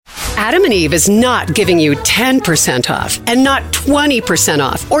Adam and Eve is not giving you 10% off and not 20%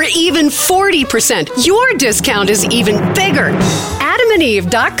 off or even 40%. Your discount is even bigger.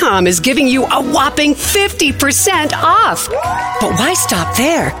 AdamandEve.com is giving you a whopping 50% off. But why stop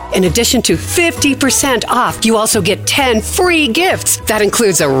there? In addition to 50% off, you also get 10 free gifts. That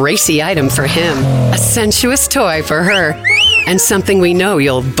includes a racy item for him, a sensuous toy for her, and something we know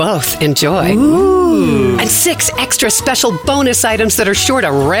you'll both enjoy. Ooh. And 6 extra special bonus items that are sure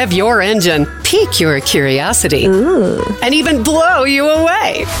to rev your engine, pique your curiosity, and even blow you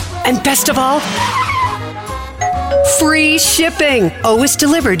away. And best of all, free shipping. Always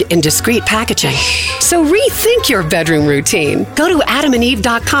delivered in discreet packaging. So rethink your bedroom routine. Go to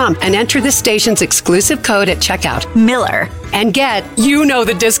adamandeve.com and enter the station's exclusive code at checkout, Miller. And get, you know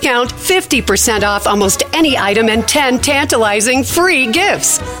the discount, 50% off almost any item and 10 tantalizing free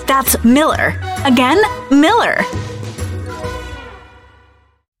gifts. That's Miller. Again, Miller.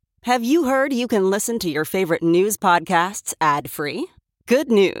 Have you heard you can listen to your favorite news podcasts ad-free? Good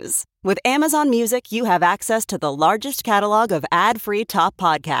news. With Amazon Music, you have access to the largest catalog of ad-free top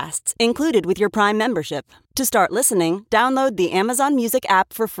podcasts included with your Prime membership. To start listening, download the Amazon Music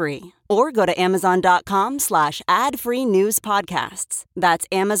app for free or go to amazon.com/ad-free news podcasts. That's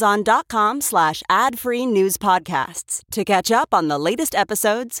amazon.com/ad-free news podcasts to catch up on the latest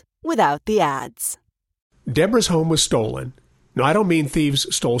episodes without the ads. Deborah's home was stolen. No, I don't mean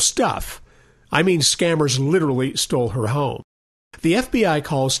thieves stole stuff. I mean scammers literally stole her home. The FBI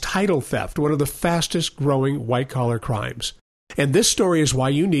calls title theft one of the fastest growing white-collar crimes. And this story is why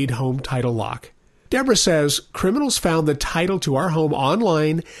you need Home Title Lock. Deborah says criminals found the title to our home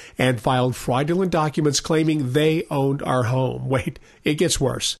online and filed fraudulent documents claiming they owned our home. Wait, it gets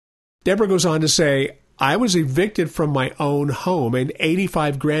worse. Deborah goes on to say, I was evicted from my own home and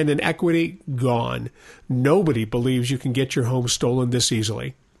 $85,000 in equity gone. Nobody believes you can get your home stolen this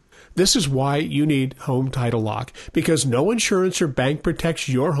easily. This is why you need Home Title Lock, because no insurance or bank protects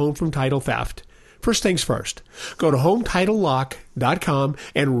your home from title theft. First things first, go to HometitleLock.com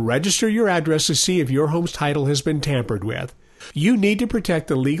and register your address to see if your home's title has been tampered with. You need to protect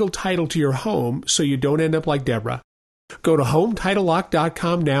the legal title to your home so you don't end up like Deborah. Go to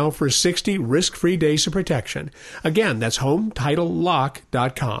HometitleLock.com now for 60 risk-free days of protection. Again, that's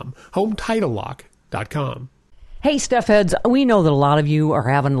HometitleLock.com. HometitleLock.com. Hey, Steph Heads, we know that a lot of you are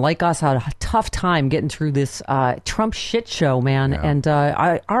having, like us, a tough time getting through this Trump shit show, man. Yeah. And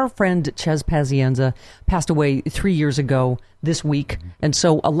our friend Chez Pazienza passed away 3 years ago this week. And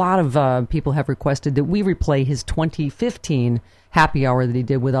so a lot of people have requested that we replay his 2015 happy hour that he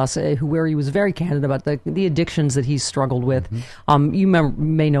did with us, where he was very candid about the addictions that he's struggled with. You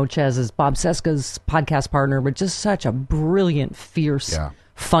may know Chez as Bob Seska's podcast partner, but just such a brilliant, fierce,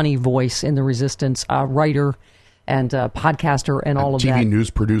 funny voice in the resistance, writer and podcaster and all of that. TV news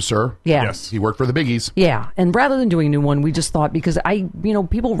producer. Yeah. Yes. He worked for the biggies. Yeah. And rather than doing a new one, we just thought, because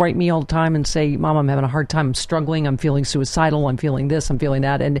people write me all the time and say, Mom, I'm having a hard time. I'm struggling. I'm feeling suicidal. I'm feeling this. I'm feeling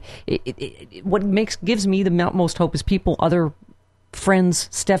that. And what gives me the most hope is people, other friends,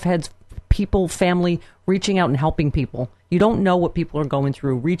 Steph Heads, people, family, reaching out and helping people. You don't know what people are going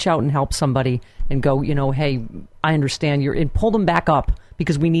through. Reach out and help somebody and go, hey, I understand you, and pull them back up,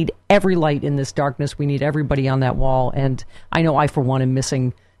 because we need every light in this darkness. We need everybody on that wall. And I know I, for one, am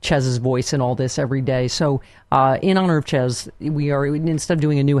missing Chez's voice in all this every day. So in honor of Chez, we are, instead of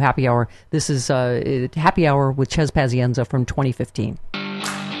doing a new happy hour, this is Happy Hour with Chez Pazienza from 2015.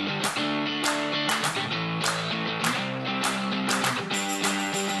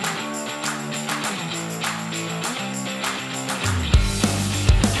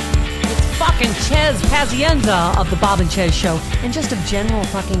 Chez Pazienza of the Bob and Chez Show, and just of general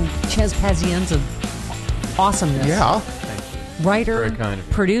fucking Chez Pazienza awesomeness. Yeah. Writer,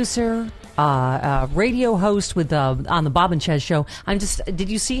 producer, radio host with on the Bob and Chez Show. Did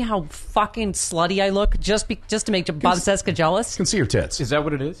you see how fucking slutty I look just to make Bob Seska jealous? You can see your tits. Is that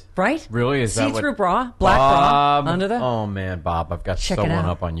what it is? Right? Really? Is that what? See-through bra, black bra under the. Oh man, Bob, I've got so one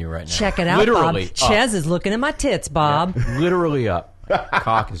up on you right now. Check it out, literally Bob. Chez is looking at my tits, Bob. Yeah, literally up.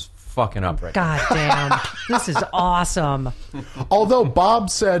 Cock is fucking up right now. God damn. This is awesome. Although Bob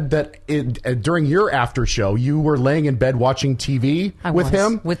said that during your after show, you were laying in bed watching TV with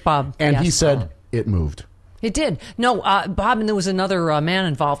him. With Bob. And yes. he said it moved. It did. No, Bob, and there was another man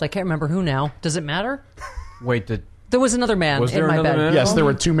involved. I can't remember who now. Does it matter? Wait, there was another man in my bed. Man? Yes, there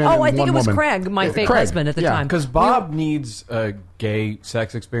were two men and one woman. I think it was Craig, my fake husband at the time. Because Bob needs a gay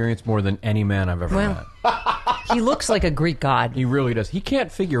sex experience more than any man I've ever met. He looks like a Greek god. He really does. He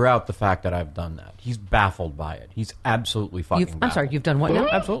can't figure out the fact that I've done that. He's baffled by it. He's absolutely fucking baffled. I'm sorry, you've done what now?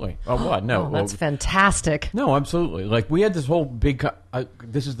 Absolutely. Oh, what? No. That's fantastic. No, absolutely. Like, we had this whole big...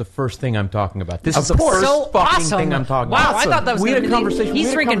 this is the first thing I'm talking about. This is the course. first So fucking awesome. thing I'm talking about. Wow, I thought that was we going had to a be... conversation.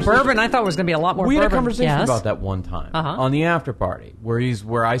 He's drinking bourbon. I thought it was going to be a lot more bourbon. We had a conversation Yes. about that one time on the after party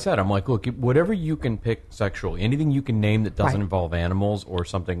where I said, I'm like, look, whatever you can pick sexually, anything you can name that doesn't involve animals or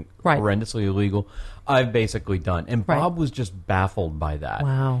something horrendously illegal, I've basically done. And Bob was just baffled by that.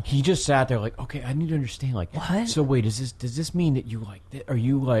 Wow. He just sat there like, okay, I need to understand. Like, what? So wait, does this mean that you like? Are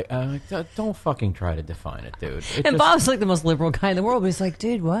you like? Don't fucking try to define it, dude. And Bob's like the most liberal guy in the world, but he's like,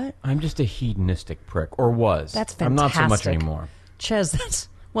 dude, what? I'm just a hedonistic prick, or was. That's fantastic. I'm not so much anymore. Ches,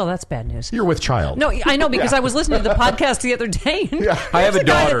 that's bad news. You're with child. No, I know, because I was listening to the podcast the other day. And I have a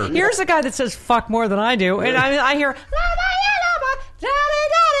daughter. Here's a guy that says fuck more than I do, and I hear...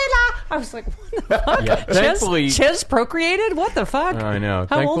 I was like, what the fuck? Yeah, thankfully... Ches procreated? What the fuck? I know.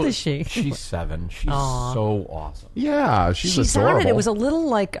 How old is she? She's 7. She's so awesome. Yeah, She she's sounded, adorable. it was a little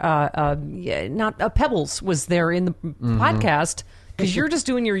like, not Pebbles was there in the podcast, because you're just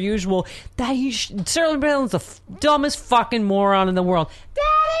doing your usual, Sarah Palin's the dumbest fucking moron in the world.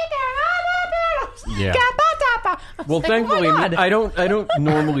 Yeah. Well, like, thankfully, oh my God. I don't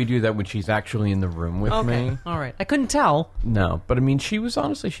normally do that when she's actually in the room with me. All right. I couldn't tell. No, but I mean, she was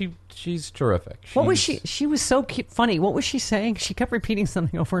honestly, she's terrific. What was she? She was so funny. What was she saying? She kept repeating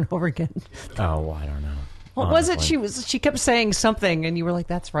something over and over again. Oh, I don't know. What was it? She kept saying something, and you were like,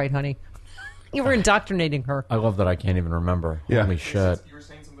 "That's right, honey." You were indoctrinating her. I love that I can't even remember. Yeah. Holy shit. You were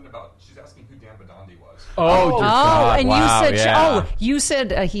saying something about, she's asking who Dan Badandi was. Oh, dear God. And Wow, you said, you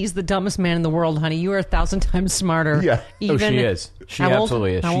said he's the dumbest man in the world, honey. You are 1,000 times smarter. Yeah. Oh, she is. She How old?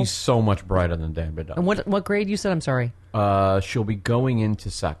 absolutely is. How old? She's so much brighter than Dan Badandi. And what grade you said? I'm sorry. She'll be going into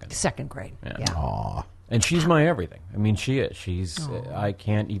second. Second grade. Yeah. Aw. And she's my everything. I mean, she is. She's. I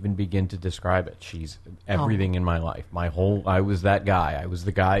can't even begin to describe it. She's everything in my life. I was that guy. I was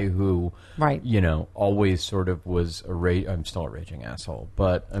the guy who, always sort of was I'm still a raging asshole.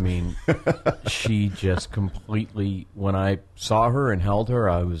 But, I mean, she just completely, when I saw her and held her,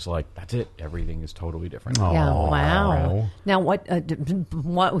 I was like, that's it. Everything is totally different. Yeah. Wow. Now, what?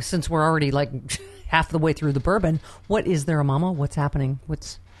 Since we're already like half the way through the bourbon, what is there, Mama? What's happening?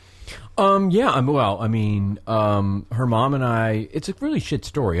 Her mom and I, it's a really shit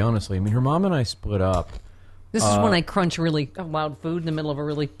story, honestly. I mean, her mom and I split up. This is when I crunch really loud food in the middle of a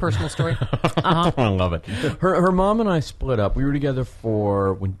really personal story. I love it. Her mom and I split up. We were together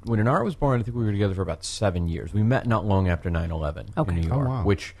for, when Inara was born, I think we were together for about 7 years. We met not long after 9/11 in New York,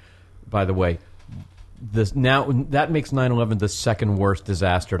 which, by the way, that makes 9/11 the second worst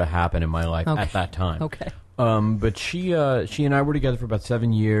disaster to happen in my life at that time. Okay. But she and I were together for about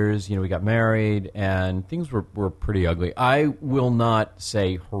 7 years. We got married, and things were pretty ugly. I will not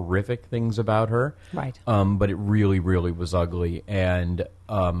say horrific things about her, right? But it really, really was ugly, and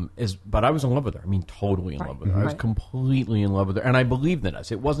but I was in love with her. I mean, totally in love with her. I was completely in love with her, and I believed in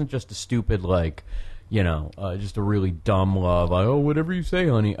us. It wasn't just a stupid just a really dumb love. Like, oh, whatever you say,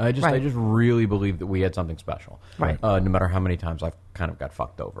 honey. I just really believed that we had something special. Right. No matter how many times I've kind of got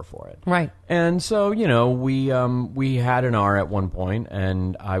fucked over for it. Right. And so, we had an R at one point,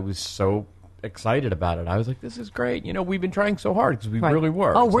 and I was so excited about it. I was like, this is great. We've been trying so hard because we really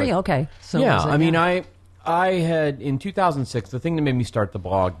were. Oh, were you? Okay. So yeah. I had, in 2006, the thing that made me start the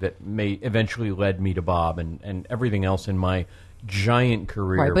blog that eventually led me to Bob and everything else in my giant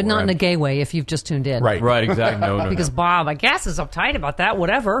career. Right, but not in a gay way if you've just tuned in. Right, exactly. No. Because Bob, I guess, is uptight about that.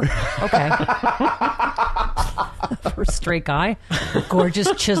 Whatever. Okay. For a straight guy.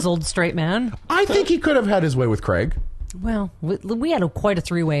 Gorgeous, chiseled, straight man. I think he could have had his way with Craig. Well, we had quite a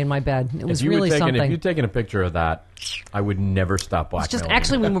three-way in my bed. It was really something. If you'd taken a picture of that, I would never stop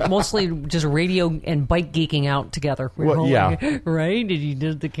blackmailing. We were mostly just radio and bike geeking out together. Right? Did you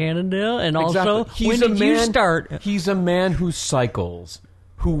do the Cannondale? And also, when did you start? He's a man who cycles,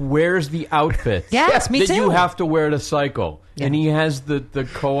 who wears the outfits yes, me that too. you have to wear to cycle. Yeah. And he has the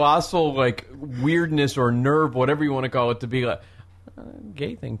colossal, weirdness or nerve, whatever you want to call it, to be like...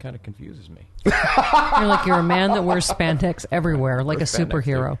 gay thing kind of confuses me. You're a man that wears spandex everywhere, like a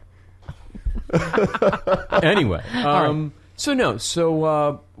superhero. Anyway,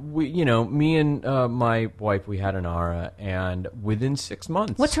 me and my wife, we had Inara, and within 6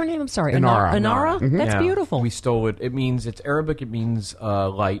 months... What's her name? I'm sorry. Inara. Inara? Mm-hmm. That's beautiful. We stole it. It's Arabic. It means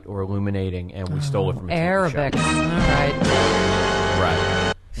light or illuminating, and we stole it from a TV Arabic. show. All right.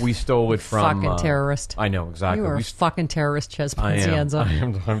 Right. We stole it from... Fucking terrorist. I know, exactly. You are a fucking terrorist, Chez Pazienza.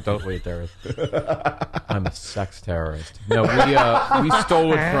 I'm totally a terrorist. I'm a sex terrorist. No, we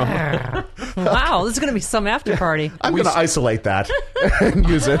stole it from... Wow, this is going to be some after party. I'm going to isolate that and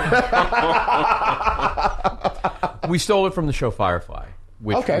use it. We stole it from the show Firefly,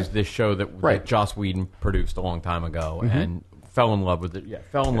 which was this show that Joss Whedon produced a long time ago, and fell in love with it. Yeah,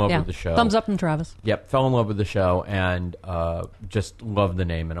 fell in love with the show. Thumbs up from Travis. Yep, fell in love with the show and just loved the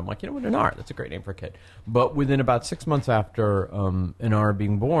name. And I'm like, you know what, Anar, that's a great name for a kid. But within about 6 months after Anar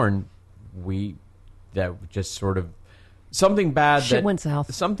being born, that just sort of something bad. Shit went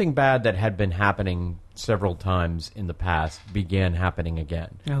south. Something bad that had been happening several times in the past began happening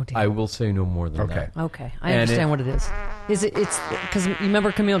again. Oh dear. I will say no more than that. Okay, I understand what it is. It's because you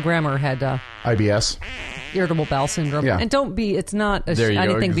remember Camille Grammer had IBS, irritable bowel syndrome, Yeah. and don't be. It's not There you go,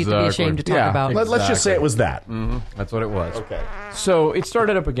 anything to be ashamed to talk yeah. about. Let's just say it was that. Mm-hmm. That's what it was. Okay. So it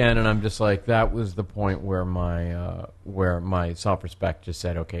started up again, and I'm just like, that was the point where my self-respect just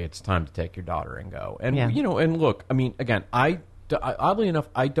said, okay, it's time to take your daughter and go. And and look, I mean, again, I oddly enough,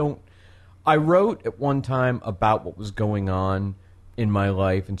 I wrote at one time about what was going on in my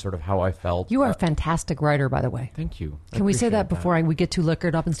life and sort of how I felt. You are a fantastic writer, by the way. Thank you. Can we say that before we get too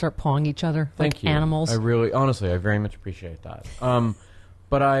liquored up and start pawing each other like animals? I really, honestly, I very much appreciate that.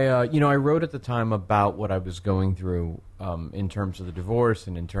 But I wrote at the time about what I was going through in terms of the divorce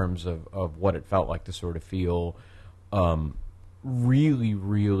and in terms of what it felt like to sort of feel really,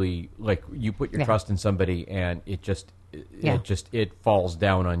 really like you put your trust in somebody and it falls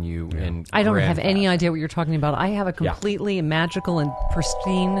down on you. And I don't have any idea what you're talking about. I have a completely magical and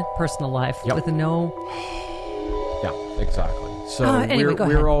pristine personal life with no. Yeah, exactly. So anyway,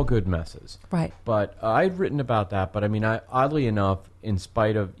 we're all good messes, right? But I'd written about that. But I mean, oddly enough, in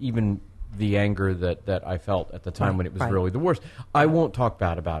spite of even the anger that I felt at the time when it was really the worst, I won't talk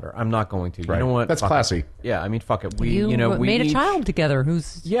bad about her. I'm not going to. Right. You know what? That's classy. It. Yeah, I mean, fuck it. We we made each, a child together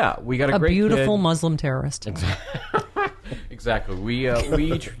who's we got a great beautiful kid. Muslim terrorist. Exactly. We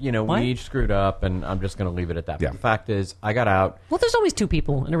each we each screwed up, and I'm just going to leave it at that. But the fact is, I got out. Well, there's always two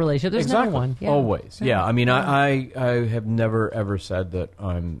people in a relationship. There's never one. Yeah. Always. Yeah. I mean, I have never ever said that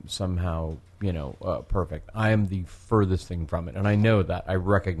I'm somehow perfect. I am the furthest thing from it, and I know that. I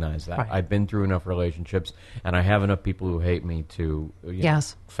recognize that. Right. I've been through enough relationships, and I have enough people who hate me to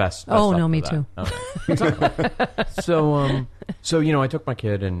fess oh up no, to me that. too. Okay. So I took my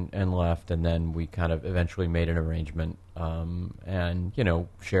kid and left, and then we kind of eventually made an arrangement, and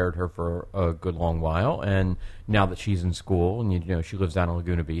shared her for a good long while. And now that she's in school, and she lives down in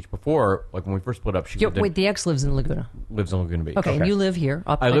Laguna Beach. Before, like when we first split up, the ex lives in Laguna. Lives in Laguna Beach. Okay, and you live here.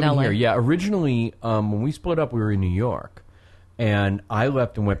 I live in here. Yeah, originally when we split up, we were in New York. And I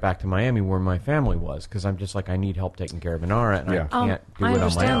left and went back to Miami where my family was because I'm just like, I need help taking care of Inara, and I can't do it on my own. I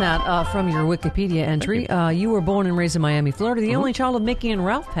understand that from your Wikipedia entry. You were born and raised in Miami, Florida, the only child of Mickey and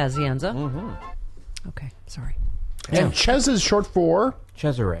Ralph Pazienza. Mm-hmm. Okay, sorry. And Chez is short for?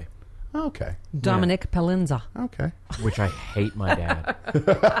 Cesare. Okay. Dominic Palinza. Okay. Which I hate my dad.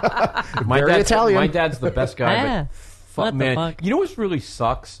 Very Italian. My dad's the best guy. But the fuck? You know what really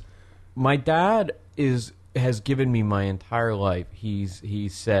sucks? My dad has given me my entire life. He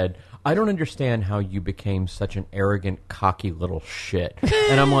said, I don't understand how you became such an arrogant, cocky little shit.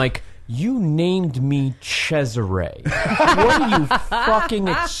 And I'm like, you named me Cesare. What do you fucking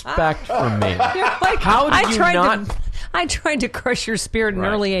expect from me? Like, how did you not... I tried to crush your spirit in an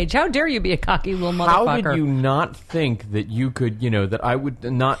early age. How dare you be a cocky little motherfucker? How did you not think that you could, that I would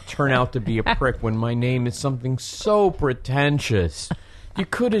not turn out to be a prick when my name is something so pretentious? You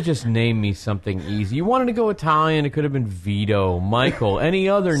could have just named me something easy. You wanted to go Italian, it could have been Vito, Michael, any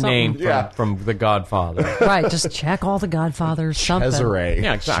other name from The Godfather. Right, just check all the Godfathers, something. Cesare.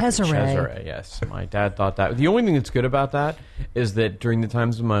 Yeah, exactly. Cesare, yes. My dad thought that. The only thing that's good about that is that during the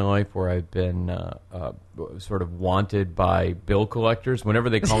times of my life where I've been sort of wanted by bill collectors, whenever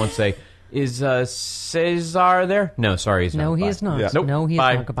they call and say, is Cesar there? No, sorry, he's not. No, he is not. Yeah. Nope. No, he is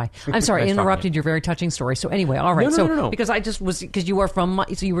not. Goodbye. I'm sorry, I interrupted your very touching story. So anyway, all right. No. Because I just was, because you are from,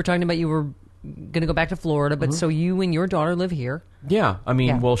 so you were talking about you were going to go back to Florida, but so you and your daughter live here. Yeah, I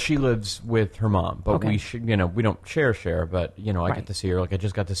mean, well, she lives with her mom, but we we don't share, but I get to see her. Like I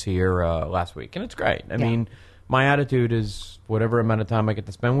just got to see her last week, and it's great. I mean, my attitude is whatever amount of time I get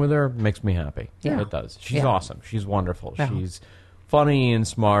to spend with her makes me happy. Yeah, it does. She's awesome. She's wonderful. Yeah. She's funny and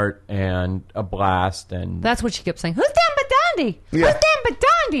smart and a blast. And that's what she kept saying. Who's Dan Badandi? Yeah. Who's Dan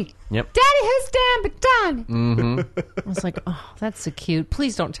Badandi? Yep. Daddy, who's Dan Badandi? Mm-hmm. I was like, oh, that's so cute.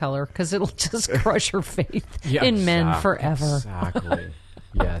 Please don't tell her because it'll just crush her faith in men forever. Exactly.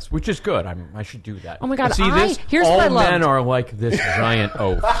 Yes, which is good. I should do that. Oh my God! See this? Here's all what I loved. men are like this giant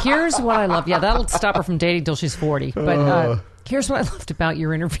oaf. Here's what I love. Yeah, that'll stop her from dating till she's 40. But here's what I loved about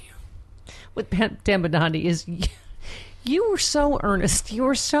your interview with Dan Badandi is You were so earnest. You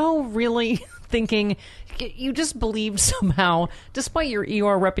were so really thinking. You just believed somehow, despite your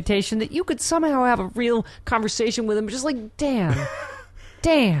ER reputation, that you could somehow have a real conversation with him. Just like, Dan.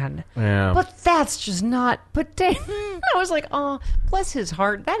 Yeah. But that's just not. But Dan, I was like, oh, bless his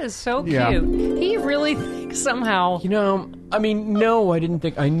heart. That is so cute. Yeah. He really thinks somehow. I mean, no, I didn't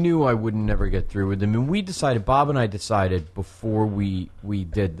think. I knew I would never get through with him. And Bob and I decided before we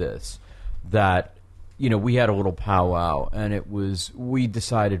did this that, we had a little powwow, and we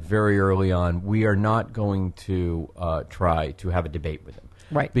decided very early on we are not going to try to have a debate with him.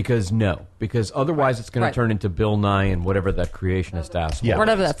 Right. Because otherwise it's going to turn into Bill Nye and whatever that creationist asshole. Yeah.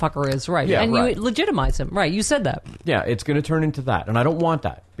 Whatever that fucker is, right. Yeah, and right. you legitimize him. Right, you said that. Yeah, it's going to turn into that. And I don't want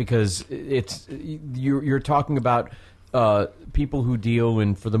that because you're talking about people who deal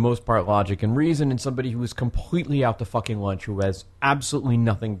in, for the most part, logic and reason, and somebody who is completely out to fucking lunch, who has absolutely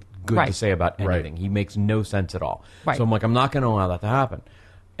nothing good to say about anything. He makes no sense at all. Right. So I'm like, I'm not going to allow that to happen.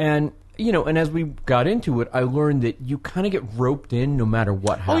 And, and as we got into it, I learned that you kind of get roped in no matter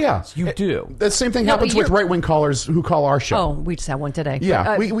what happens. Oh, yeah. You do. The same thing happens with right-wing callers who call our show. Oh, we just had one today.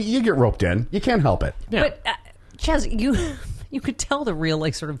 Yeah, But, you get roped in. You can't help it. Yeah. But, Chaz, you could tell the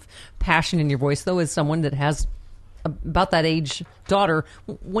real, sort of passion in your voice, though, as someone that has about that age daughter.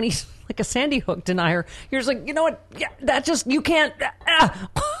 When he's like a Sandy Hook denier, you're just like, you know what? Yeah, that just, you can't.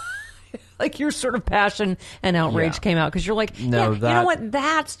 Like your sort of passion and outrage came out because you're like, No, you know what?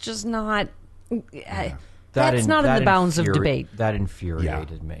 That's just not. That's not in the bounds of debate. That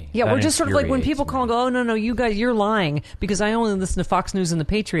infuriated me. Yeah, That we're just sort of like when infuriates people call and go, oh, no, you guys, you're lying because I only listen to Fox News and The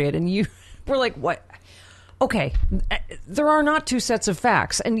Patriot. And we're like, what? Okay, there are not two sets of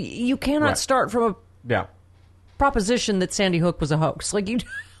facts. And you cannot start from a proposition that Sandy Hook was a hoax.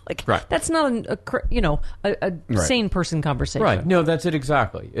 That's not a sane person conversation. Right. No, that's it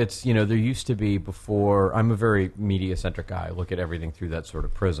exactly. It's, there used to be before, I'm a very media-centric guy. I look at everything through that sort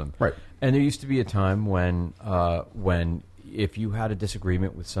of prism. Right. And there used to be a time when if you had a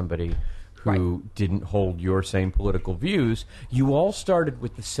disagreement with somebody who didn't hold your same political views, you all started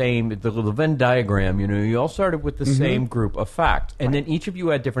with the same, the Venn diagram, you all started with the same group of facts. And then each of you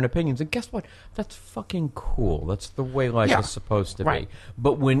had different opinions. And guess what? That's fucking cool. That's the way life is supposed to be.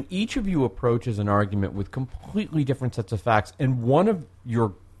 But when each of you approaches an argument with completely different sets of facts, and one of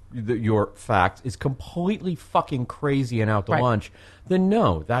your facts is completely fucking crazy and out to lunch, then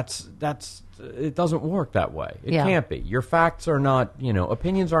no, that's it doesn't work that way. It can't be. Your facts are not,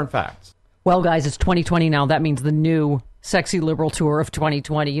 opinions aren't facts. Well, guys, it's 2020 now. That means the new Sexy Liberal Tour of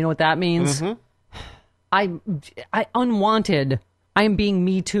 2020. You know what that means? I am being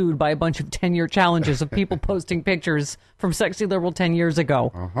Me Too'd by a bunch of 10-year challenges of people posting pictures from Sexy Liberal 10 years ago.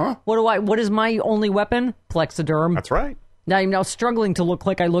 What is my only weapon? Plexiderm. That's right. I'm now struggling to look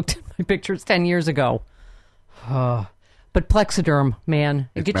like I looked at my pictures 10 years ago. But Plexiderm, man,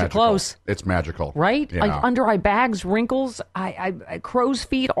 it gets you close. It's magical. Right? Yeah. Like under-eye bags, wrinkles, crow's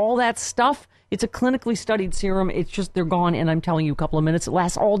feet, all that stuff. It's a clinically studied serum. It's just, they're gone, and I'm telling you, a couple of minutes. It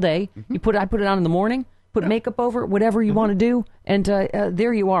lasts all day. I put it on in the morning, put makeup over it, whatever you want to do, and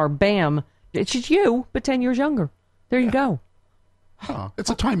there you are. Bam. It's just you, but 10 years younger. There you go. It's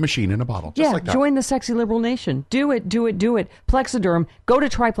a time machine in a bottle. Just like that. Join the Sexy Liberal Nation. Do it. Plexiderm. Go to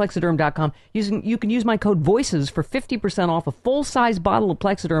tryplexiderm.com. You can use my code VOICES for 50% off a full-size bottle of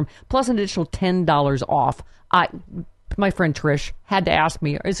Plexiderm, plus an additional $10 off. My friend Trish had to ask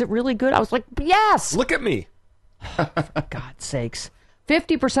me, is it really good? I was like, yes! Look at me. For God's sakes.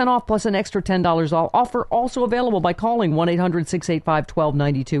 50% off plus an extra $10 off. Offer also available by calling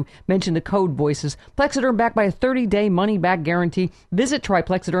 1-800-685-1292. Mention the code VOICES. Plexiderm backed by a 30-day money-back guarantee. Visit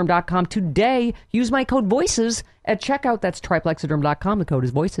tryplexiderm.com today. Use my code VOICES at checkout. That's tryplexiderm.com. The code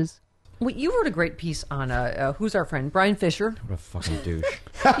is VOICES. Well, you wrote a great piece on, who's our friend? Brian Fisher. What a fucking douche.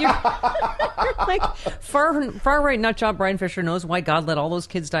 You're like, far-right nutjob Brian Fisher knows why God let all those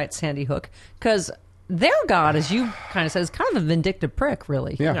kids die at Sandy Hook. Because their God, as you kind of said, is kind of a vindictive prick,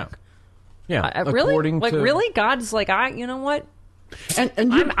 really. Yeah. Really? Really? God's like, you know what? I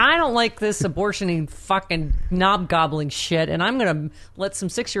don't like this abortioning fucking knob gobbling shit, and I'm going to let some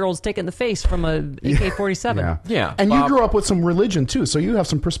 6-year-olds take it in the face from a AK-47. Yeah. And you grew up with some religion, too, so you have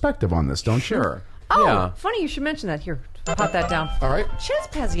some perspective on this, don't you? Sure. Oh, funny you should mention that. Here, pop that down. All right. Chez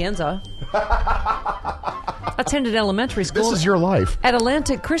Pazienza attended elementary school. This is your life. At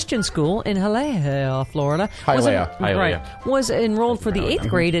Atlantic Christian School in Hialeah, Florida. Hialeah. Was enrolled for the 8th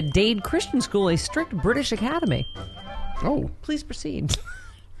grade at Dade Christian School, a strict British academy. Oh. Please proceed.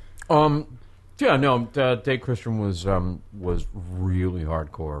 Dade Christian was really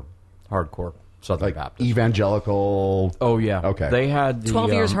hardcore. Southern Baptist. Evangelical. Oh, yeah. Okay. They had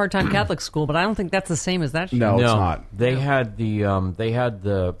 12 years hard time Catholic school, but I don't think that's the same as that shit. No, it's not. They had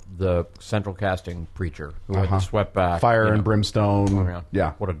the central casting preacher who had the swept back. Fire and brimstone. Oh,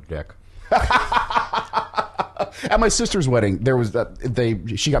 yeah. What a dick. At my sister's wedding, there was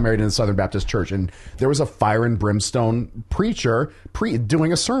she got married in a Southern Baptist church, and there was a fire and brimstone preacher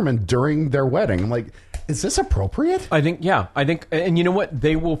doing a sermon during their wedding. I'm like, is this appropriate? I think, and you know what?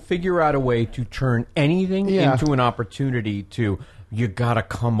 They will figure out a way to turn anything into an opportunity to. You gotta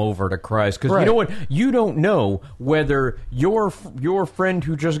come over to Christ, because you know what? You don't know whether your friend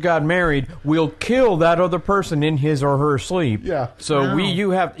who just got married will kill that other person in his or her sleep. Yeah. So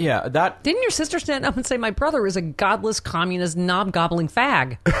that. Didn't your sister stand up and say, "My brother is a godless communist knob gobbling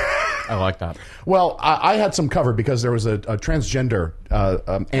fag"? I like that. Well, I had some cover because there was a transgender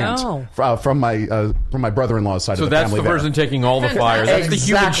aunt from my brother-in-law's side of the family. So that's the person taking all the fire. That's the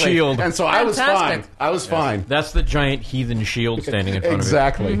human shield. And so I was fine. I was fine. That's the giant heathen shield standing in front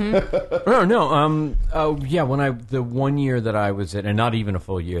exactly. of you. Exactly. When the 1 year that I was at, and not even a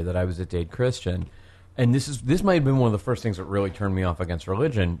full year that I was at Dade Christian, and this might have been one of the first things that really turned me off against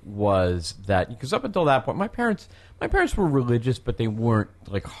religion, was that, because up until that point, my parents were religious, but they weren't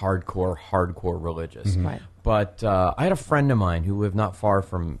like hardcore religious. Mm-hmm. Right. But I had a friend of mine who lived not far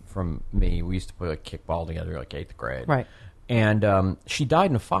from me. We used to play like kickball together, like 8th grade. Right. And she died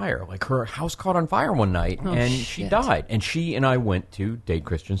in a fire. Like, her house caught on fire one night, and she died. And she and I went to Dade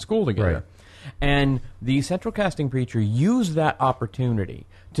Christian School together. Right. And the central casting preacher used that opportunity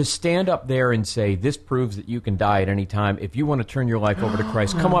to stand up there and say, this proves that you can die at any time. If you want to turn your life over to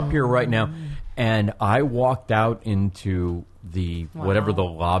Christ, come up here right now. And I walked out into whatever the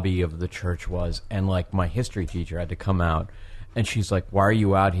lobby of the church was, and like my history teacher had to come out, and she's like, why are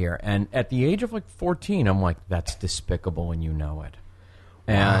you out here? And at the age of like 14, I'm like, that's despicable, and you know it.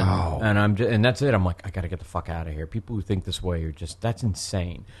 And that's it. I'm like, I got to get the fuck out of here. People who think this way are that's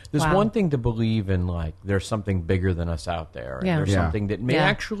insane. There's one thing to believe in, like, there's something bigger than us out there. And there's something that may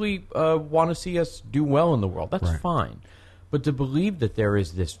actually want to see us do well in the world. That's fine. But to believe that there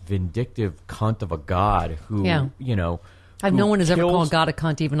is this vindictive cunt of a God who, No one has ever called God a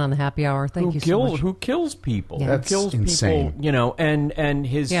cunt, even on the happy hour. Thank you so much. Who kills people? Yeah. That's kills insane. people, and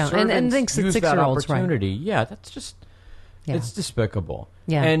his servants and thinks that use that 6-year-olds, opportunity. Yeah, that's just... Yeah. It's despicable.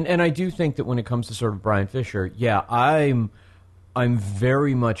 Yeah. And I do think that when it comes to sort of Brian Fisher, I'm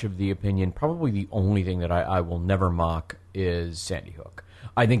very much of the opinion, probably the only thing that I will never mock is Sandy Hook.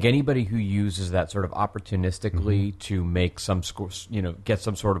 I think anybody who uses that sort of opportunistically to make get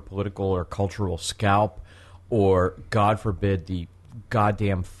some sort of political or cultural scalp, or, God forbid, the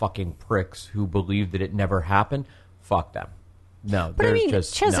goddamn fucking pricks who believe that it never happened, fuck them. No, but I mean,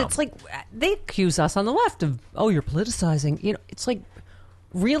 Ches, no. it's like they accuse us on the left of, you're politicizing. It's like,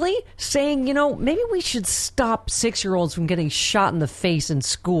 really? Saying, maybe we should stop 6-year-olds from getting shot in the face in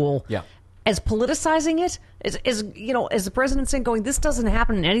school. Yeah. As politicizing it, as the president saying, going, this doesn't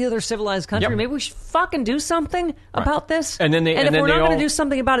happen in any other civilized country. Yep. Maybe we should fucking do something about this. And then if we're not going to do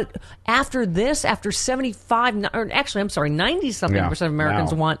something about it after 75, or actually, I'm sorry, 90-something percent of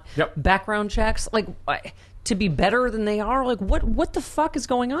Americans want background checks, like, to be better than they are. Like, what the fuck is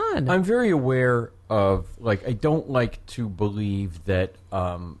going on? I'm very aware of, like, I don't like to believe that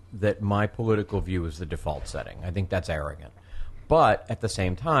that my political view is the default setting. I think that's arrogant. But at the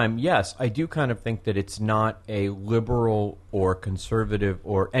same time, yes, I do kind of think that it's not a liberal or conservative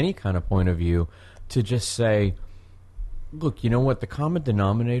or any kind of point of view to just say, look, you know what? The common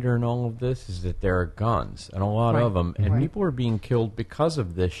denominator in all of this is that there are guns, and a lot of them, and people are being killed because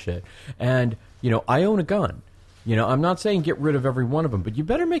of this shit. And, I own a gun. I'm not saying get rid of every one of them, but you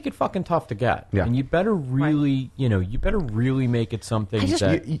better make it fucking tough to get. Yeah. And you better really, you better really make it something I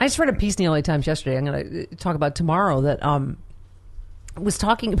just read a piece in the LA Times yesterday. I'm going to talk about tomorrow that was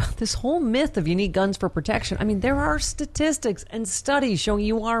talking about this whole myth of you need guns for protection. I mean, there are statistics and studies showing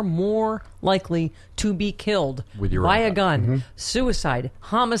you are more likely to be killed by a gun, suicide,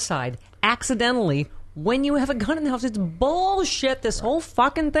 homicide, accidentally, when you have a gun in the house. It's bullshit, this whole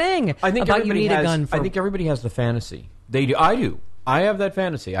fucking thing. I think about you need a gun for... I think everybody has the fantasy. They do. I do. I have that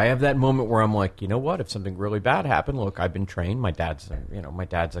fantasy. I have that moment where I'm like, you know what? If something really bad happened, look, I've been trained. My dad's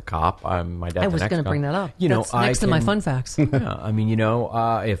a cop. My dad's I was going to bring that up. That's next to my fun facts. Yeah, I mean,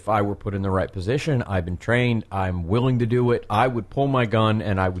 if I were put in the right position, I've been trained. I'm willing to do it. I would pull my gun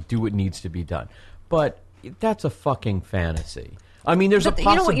and I would do what needs to be done. But that's a fucking fantasy. I mean, there's a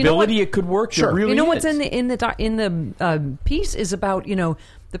possibility it could work. Sure. It really is. What's in the piece is about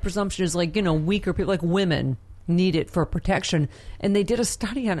the presumption is like weaker people, like women, need it for protection. And they did a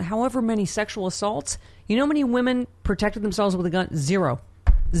study on however many sexual assaults. You know how many women protected themselves with a gun? 0.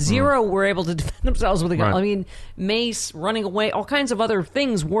 0 were able to defend themselves with a gun. Right. I mean, mace, running away, all kinds of other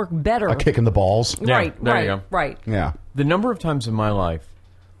things work better. A kick in the balls. Yeah, Right, there right, you go. right. Yeah. The number of times in my life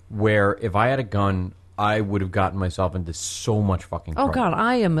where if I had a gun, I would have gotten myself into so much fucking Oh, trouble. God,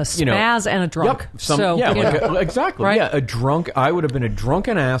 I am a spaz and a drunk. Yep, exactly. Right? Yeah, a drunk. I would have been a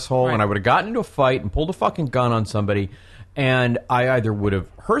drunken asshole, and I would have gotten into a fight and pulled a fucking gun on somebody, and I either would have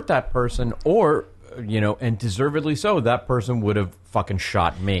hurt that person or, and deservedly so, that person would have fucking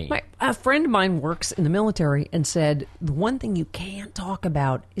shot me. A friend of mine works in the military and said the one thing you can't talk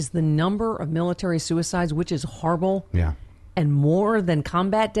about is the number of military suicides, which is horrible. Yeah. And more than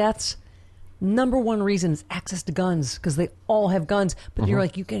combat deaths. Number one reason is access to guns, because they all have guns. But you're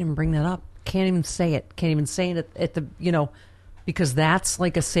like, you can't even bring that up. Can't even say it. Can't even say it at the, because that's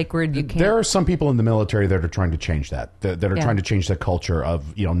like a sacred, you can't. There are some people in the military that are trying to change that are trying to change the culture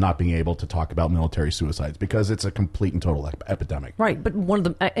of, not being able to talk about military suicides because it's a complete and total epidemic. Right, but one of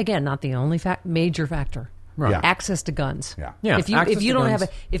them, again, not the only major factor. Right. Yeah. Access to guns. Yeah. Yeah, If you access to don't guns.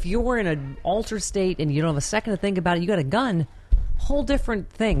 if you're in an altered state and you don't have a second to think about it, you got a gun, whole different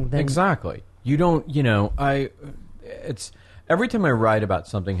thing than Exactly. You don't, it's every time I write about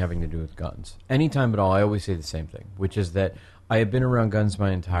something having to do with guns, anytime at all, I always say the same thing, which is that I have been around guns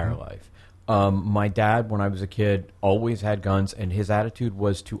my entire life. My dad, when I was a kid, always had guns, and his attitude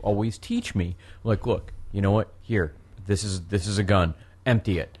was to always teach me, like, look, you know what? Here, this is a gun.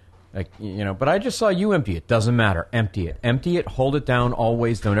 Empty it. But I just saw you empty it. Doesn't matter. Empty it. Empty it. Hold it down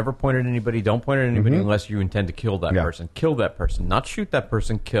always. Don't ever point at anybody. Don't point at anybody unless you intend to kill that person. Kill that person. Not shoot that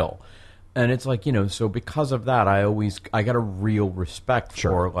person. Kill. And it's like, so because of that, I got a real respect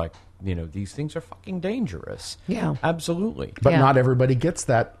for, these things are fucking dangerous. Yeah. Absolutely. But not everybody gets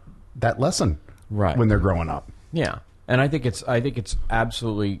that lesson when they're growing up. Yeah. And I think it's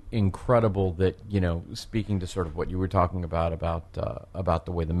absolutely incredible that, speaking to sort of what you were talking about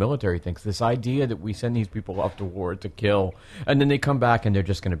the way the military thinks, this idea that we send these people off to war to kill, and then they come back and they're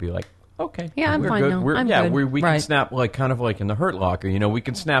just going to be like, okay, yeah, I'm we're fine good. now. We're, I'm yeah, good. we can snap kind of like in the Hurt Locker. We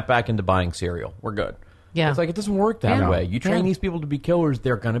can snap back into buying cereal. We're good. Yeah. It's like it doesn't work that way. You train these people to be killers,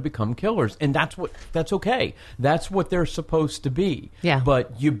 they're going to become killers, and that's okay. That's what they're supposed to be. Yeah.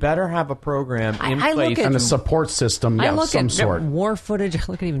 But you better have a program in I place look at- And a support system I of look some at sort. war footage. I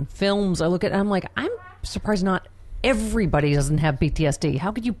look at even films. I'm like, I'm surprised not everybody doesn't have PTSD.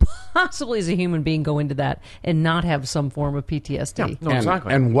 How could you possibly, as a human being, go into that and not have some form of PTSD? Yeah, no,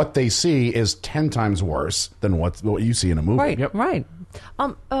 exactly. And what they see is 10 times worse than what you see in a movie. Right, Yep. right.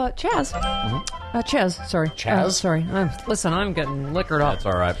 Chaz. Chaz, sorry. Chaz? Sorry. Listen, I'm getting liquored up. That's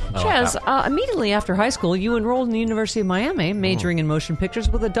all right. Chaz, immediately after high school, you enrolled in the University of Miami, majoring in motion pictures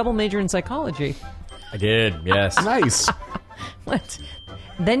with a double major in psychology. I did, yes. Nice. What?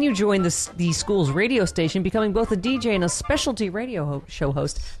 Then you joined the school's radio station, becoming both a DJ and a specialty radio show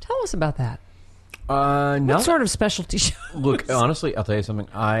host. Tell us about that. No. What sort of specialty show? Look, honestly, I'll tell you something.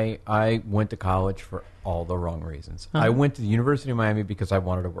 I went to college for all the wrong reasons. I went to the University of Miami because I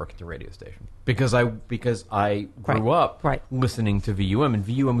wanted to work at the radio station. Because I grew up listening to VUM, and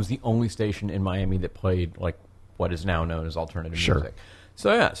VUM was the only station in Miami that played like what is now known as alternative music.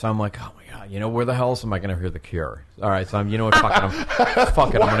 So I'm like, oh my god, where the hell else am I going to hear The Cure? All right, so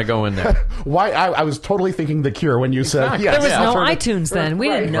fuck it, I'm going to go in there. Why? I was totally thinking The Cure when you said yes. There was no iTunes then. We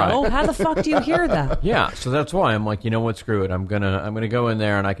didn't know. How the fuck do you hear that? Yeah, so that's why I'm like, you know what, screw it. I'm gonna go in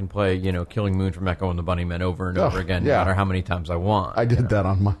there and I can play, Killing Moon from Echo and the Bunnymen over and over again, no matter how many times I want. I did that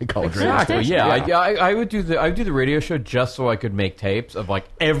on my college radio Exactly. station. Yeah, I would do the radio show just so I could make tapes of like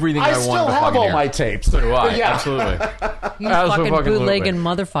everything I wanted to still have fucking all hear. my tapes. So do I. Yeah. Absolutely. You fucking bootlegging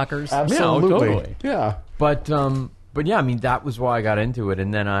motherfuckers. Absolutely. Totally. Yeah. But yeah, I mean, that was why I got into it.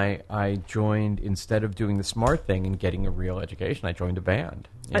 And then I joined, instead of doing the smart thing and getting a real education, I joined a band.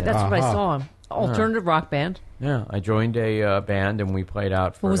 That's what I saw. Alternative rock band. Yeah, I joined a band and we played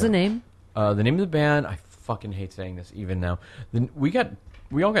out for... What was the name? The name of the band, I fucking hate saying this even now.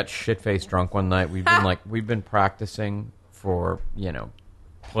 We all got shit-faced drunk one night. We've been practicing for,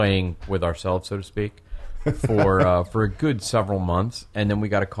 playing with ourselves, so to speak. For a good several months, and then we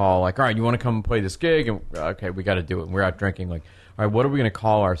got a call like, all right, you want to come and play this gig? And okay, we got to do it. And we're out drinking. Like, all right, what are we going to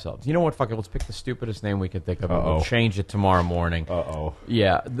call ourselves? You know what? Fuck it. Let's pick the stupidest name we could think of. And we'll change it tomorrow morning.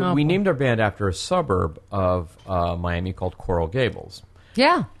 Yeah, we named our band after a suburb of Miami called Coral Gables.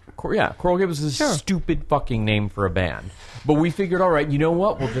 Yeah. Coral Gables is a stupid fucking name for a band. But we figured, all right, you know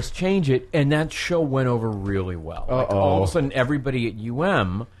what? We'll just change it. And that show went over really well. Like, all of a sudden, everybody at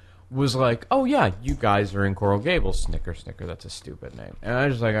UM was like, oh yeah, you guys are in Coral Gables. Snicker, that's a stupid name. And I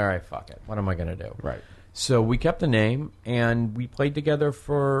was just like, all right, fuck it. What am I going to do? Right. So we kept the name, and we played together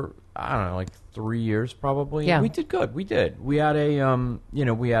for, I don't know, like 3 years probably. Yeah. We did good. We did. We had a,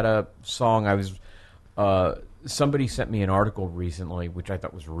 we had a song. Somebody sent me an article recently, which I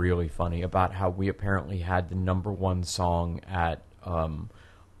thought was really funny, about how we apparently had the #1 song at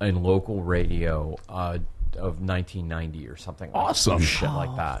in local radio of 1990 or something. Awesome. Like shit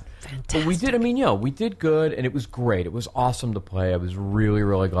like that. Fantastic. But we did. I mean, we did good, and it was great. It was awesome to play. I was really,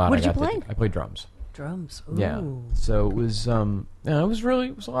 really glad. What did you play? I played drums. Drums. Ooh. Yeah. So it was.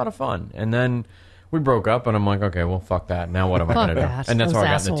 It was a lot of fun. And then we broke up, and I'm like, okay, well, fuck that. Now what am I going to do? that. And that's Those how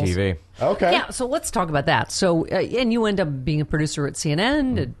I got into assholes. TV. Okay. Yeah, so let's talk about that. So, and you end up being a producer at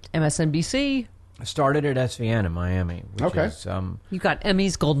CNN, at MSNBC. I started at SVN in Miami. Which Okay. Is, You got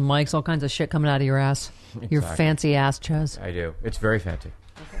Emmys, Golden Mics, all kinds of shit coming out of your ass. Your Exactly. fancy ass, Ches. I do. It's very fancy.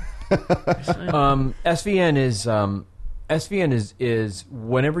 SVN is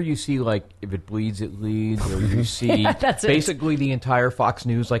whenever you see, like, if it bleeds, it leads, or you see that's it. basically the entire Fox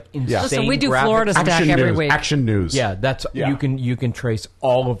News, like, insane Listen, we do graphics. Florida Stack Action every news. week. Action news. Yeah, that's Yeah. you can trace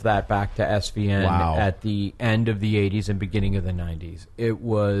all of that back to SVN Wow. at the end of the 80s and beginning of the 90s. It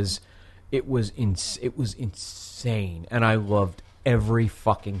was insane, and I loved every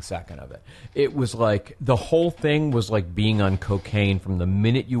fucking second of it. It was like the whole thing was like being on cocaine from the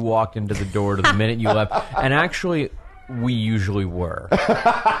minute you walked into the door to the minute you left. And actually, we usually were.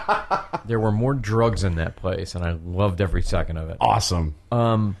 There were more drugs in that place, and I loved every second of it. Awesome.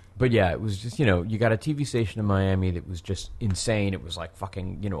 But yeah, it was just, you got a TV station in Miami that was just insane. It was like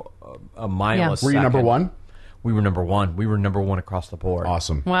fucking, a mile Yeah. a Were second. you number one? We were number one. We were number one across the board.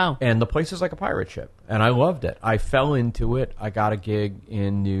 Awesome. Wow. And the place is like a pirate ship, and I loved it. I fell into it. I got a gig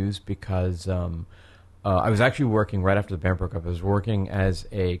in news because I was actually working right after the band broke up. I was working as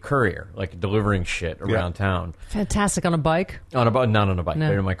a courier, like delivering shit around town. Fantastic. On a bike? Not on a bike, No.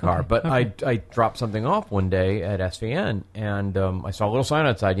 but in my car. Okay, But okay. I dropped something off one day at SVN, and I saw a little sign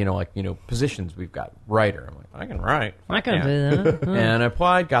outside, positions we've got. Writer. I'm like, I can write. I can Yeah. do that. And I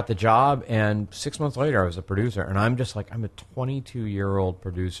applied, got the job, and 6 months later I was a producer. And I'm just like, I'm a 22-year-old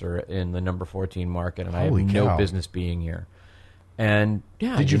producer in the number 14 market, and Holy I have no cow. business being here. And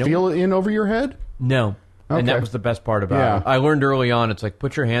yeah, Did you feel it in over your head? No. And Okay. that was the best part about it. I learned early on, it's like,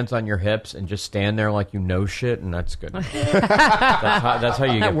 put your hands on your hips and just stand there like you know shit, and that's good. that's how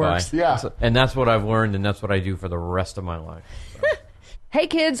you That get works. by. Yeah. And that's what I've learned, and that's what I do for the rest of my life. Hey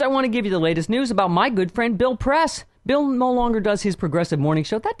kids, I want to give you the latest news about my good friend Bill Press. Bill no longer does his progressive morning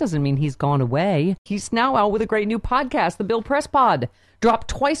show. That doesn't mean he's gone away. He's now out with a great new podcast, The Bill Press Pod. Dropped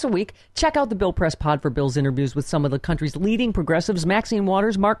twice a week. Check out The Bill Press Pod for Bill's interviews with some of the country's leading progressives, Maxine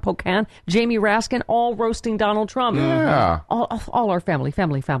Waters, Mark Pocan, Jamie Raskin, all roasting Donald Trump. Yeah. All our family.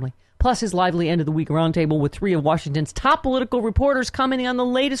 Plus his lively end of the week roundtable with 3 of Washington's top political reporters commenting on the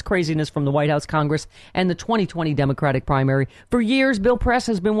latest craziness from the White House, Congress, and the 2020 Democratic primary. For years, Bill Press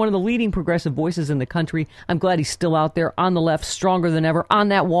has been one of the leading progressive voices in the country. I'm glad he's still out there on the left, stronger than ever, on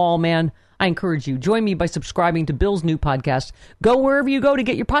that wall, man. I encourage you, join me by subscribing to Bill's new podcast. Go wherever you go to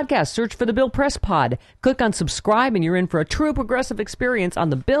get your podcast. Search for the Bill Press Pod. Click on subscribe and you're in for a true progressive experience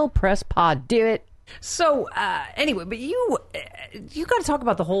on the Bill Press Pod. Do it. So, anyway, but you got to talk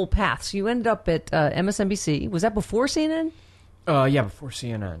about the whole path. So you ended up at MSNBC. Was that before CNN? Yeah, before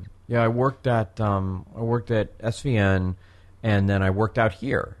CNN. Yeah, I worked at SVN, and then I worked out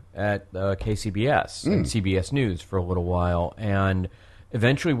here at KCBS and CBS News for a little while, and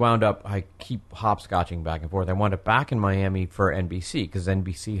eventually wound up, I keep hopscotching back and forth. I wound up back in Miami for NBC because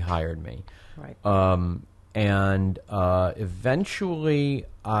NBC hired me. Right. And eventually,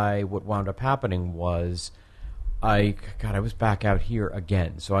 what wound up happening was, I was back out here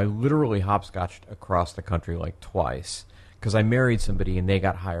again. So I literally hopscotched across the country like twice because I married somebody and they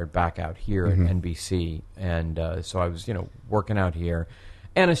got hired back out here at NBC. And so I was, working out here,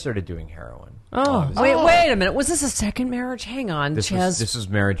 and I started doing heroin. Oh, wait a minute. Was this a second marriage? Hang on, Ches. This is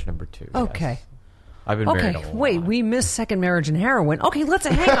marriage number 2. Okay. Yes. I've been married a lot. Wait, we missed second marriage and heroin. Okay, let's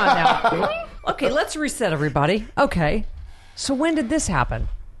hang on now. Okay, let's reset everybody. Okay. So when did this happen?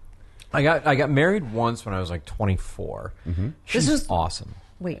 I got married once when I was like 24. She's This was awesome.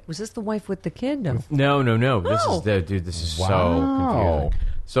 Wait, was this the wife with the kid? No. No. This is this is so confusing.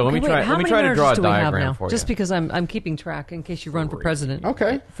 So let me Wait, how try many to draw a marriages do we have diagram now? for you. Just because I'm keeping track in case you run for president.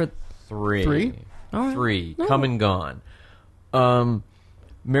 Okay. For 3. All right. 3. Come and gone.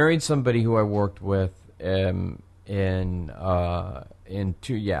 Married somebody who I worked with in about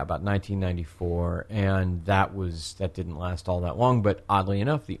 1994, and that didn't last all that long. But oddly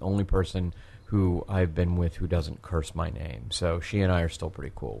enough, the only person who I've been with who doesn't curse my name, so she and I are still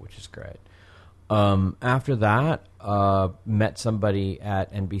pretty cool, which is great. After that, met somebody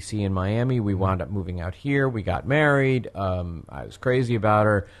at NBC in Miami. We wound up moving out here. We got married. I was crazy about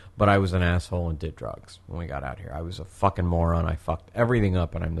her, but I was an asshole and did drugs when we got out here. I was a fucking moron. I fucked everything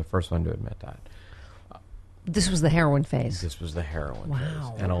up, and I'm the first one to admit that. This was the heroin phase. This was the heroin phase.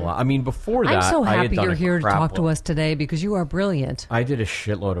 Wow. And a lot. I mean, before that, I'm so I had happy done you're a here to crap talk to load. us today because you are brilliant. I did a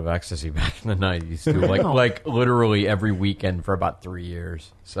shitload of ecstasy back in the 90s, too. Like literally every weekend for about 3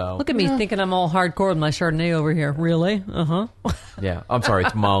 years. So Look at me thinking I'm all hardcore with my Chardonnay over here. Really? Uh-huh. Yeah. I'm sorry.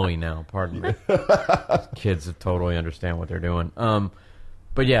 It's Molly now. Pardon me. Kids totally understand what they're doing.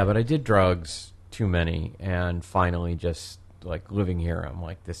 But I did drugs, too many, and finally just like living here, I'm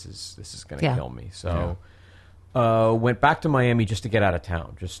like, this is going to kill me. So went back to Miami just to get out of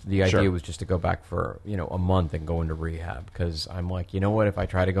town. Just the idea was just to go back for a month and go into rehab, because I'm like, you know what? If I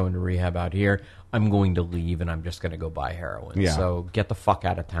try to go into rehab out here, I'm going to leave and I'm just going to go buy heroin. Yeah. So get the fuck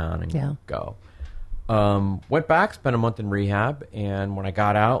out of town and go. Went back, spent a month in rehab, and when I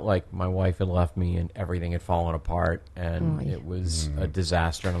got out, like my wife had left me and everything had fallen apart, and it was a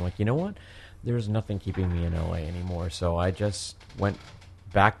disaster. And I'm like, you know what? There's nothing keeping me in LA anymore. So I just went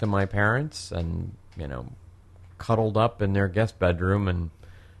back to my parents and cuddled up in their guest bedroom and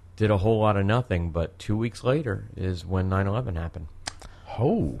did a whole lot of nothing. But 2 weeks later is when 9/11 happened.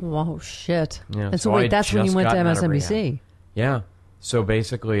 Oh. Whoa, shit. Yeah, And so I wait, that's when you just went to gotten out of MSNBC. rehab. Yeah. So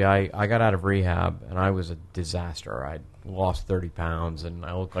basically, I got out of rehab, and I was a disaster. I lost 30 pounds, and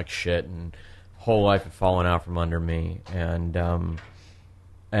I looked like shit, and whole life had fallen out from under me. And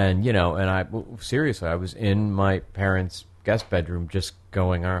I seriously, I was in my parents' guest bedroom just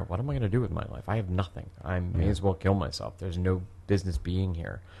going, all right, what am I going to do with my life? I have nothing. I may as well kill myself. There's no business being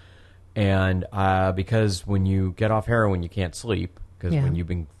here. And because when you get off heroin, you can't sleep, because when you've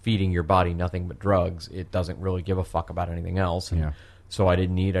been feeding your body nothing but drugs, it doesn't really give a fuck about anything else. And so I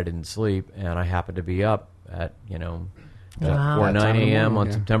didn't eat, I didn't sleep, and I happened to be up at, before 9 a.m.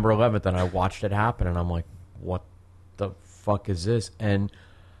 on September 11th, and I watched it happen, and I'm like, what the fuck is this? And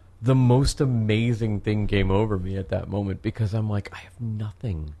the most amazing thing came over me at that moment, because I'm like, I have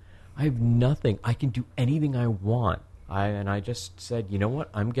nothing. I can do anything I want. And I just said, you know what?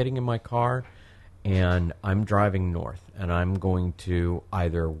 I'm getting in my car and I'm driving north, and I'm going to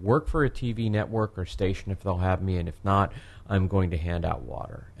either work for a TV network or station if they'll have me, and if not, I'm going to hand out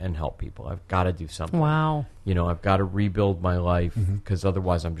water and help people. I've got to do something. Wow. I've got to rebuild my life, because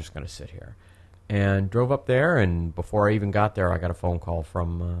otherwise I'm just going to sit here. And drove up there, and before I even got there, I got a phone call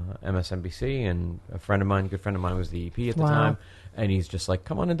from MSNBC, and a good friend of mine was the EP at the time, and he's just like,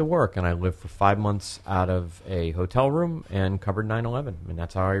 come on into work. And I lived for 5 months out of a hotel room and covered 9/11, and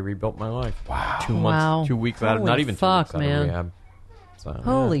that's how I rebuilt my life. Wow. 2 months, 2 weeks out of, not even 2 weeks out of rehab. So,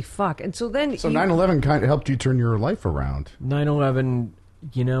 Holy fuck. And so then... So 9/11 kind of helped you turn your life around. 9/11,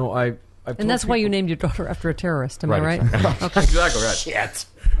 and that's why you named your daughter after a terrorist, am I right? Exactly. Okay. Exactly right. Shit.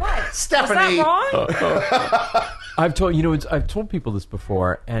 What? Stephanie. Was that wrong? I've told people this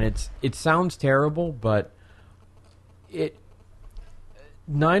before, and it sounds terrible, but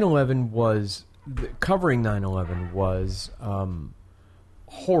 9/11 was covering 9/11 was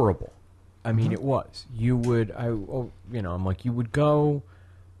horrible. I mean, it was. You would go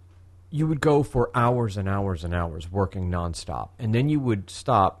for hours and hours and hours working nonstop, and then you would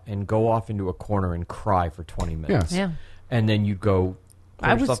stop and go off into a corner and cry for 20 minutes. Yeah. And then you'd go.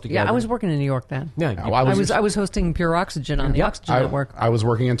 I was working in New York then. Yeah, I was hosting Pure Oxygen on the Oxygen Network. I was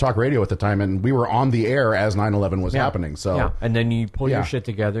working in talk radio at the time, and we were on the air as 9/11 was happening. So and then you pull your shit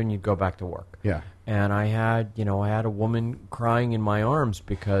together and you'd go back to work. Yeah. And I had a woman crying in my arms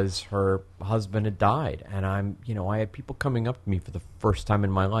because her husband had died, and I had people coming up to me for the first time in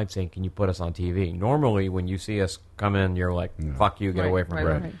my life saying, "Can you put us on TV?" Normally, when you see us come in, you're like, "Fuck you, get away from me."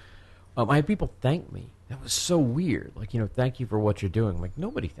 Right. I had people thank me. That was so weird. Like, thank you for what you're doing. Like,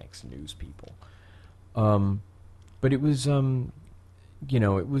 nobody thanks news people. But it was,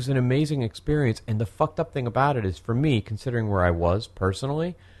 it was an amazing experience. And the fucked up thing about it is, for me, considering where I was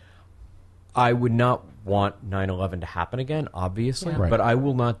personally, I would not want 9/11 to happen again, obviously. Yeah. Right. But I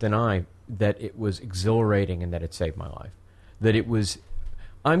will not deny that it was exhilarating and that it saved my life. That it was...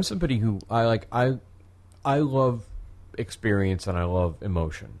 I'm somebody who... I love experience and I love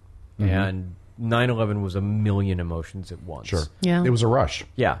emotion. And 9/11 was a million emotions at once. Sure. Yeah. It was a rush.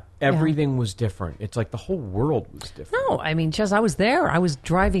 Yeah. Everything was different. It's like the whole world was different. No, I mean, Jess, I was there. I was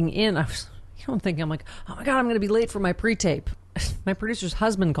driving in. I'm like, oh my God, I'm going to be late for my pre-tape. My producer's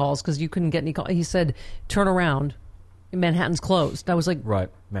husband calls because you couldn't get any call. He said, turn around. Manhattan's closed. I was like, Right.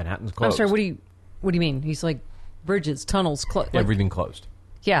 Manhattan's closed. I'm sorry, what do you mean? He's like, bridges, tunnels, closed. Everything closed.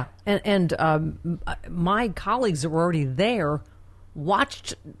 Yeah. And my colleagues that were already there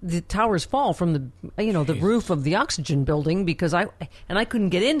watched the towers fall from the the roof of the Oxygen building because I couldn't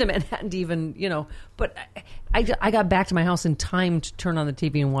get into Manhattan to even but I got back to my house in time to turn on the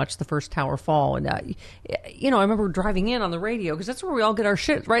TV and watch the first tower fall. And I remember driving in on the radio because that's where we all get our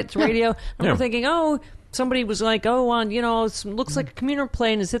shit, right? It's radio. I remember thinking, somebody was like, it looks like a commuter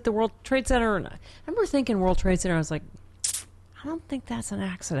plane has hit the World Trade Center. And I remember thinking World Trade Center. I was like, I don't think that's an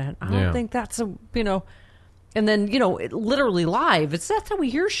accident. I don't think that's a. And then, it literally live. That's how we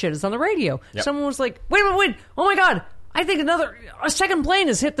hear shit. It's on the radio. Yep. Someone was like, wait. Oh, my God. I think a second plane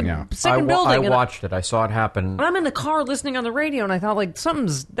has hit the second building. I watched it. I saw it happen. And I'm in the car listening on the radio, and I thought, like,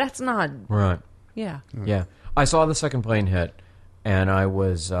 that's not... Right. Yeah. Yeah. I saw the second plane hit, and I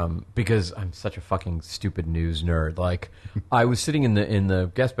was, because I'm such a fucking stupid news nerd, like, I was sitting in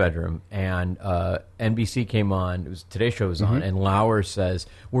the guest bedroom, and NBC came on, Today Show was on, and Lauer says,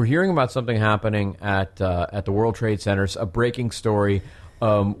 we're hearing about something happening at the World Trade Center, a breaking story.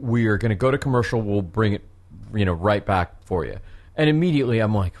 We are going to go to commercial, we'll bring it, right back for you. And immediately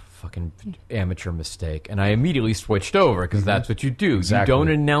I'm like, fucking amateur mistake. And I immediately switched over because that's what you do. Exactly. You don't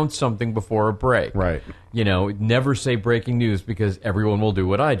announce something before a break. Right. Never say breaking news because everyone will do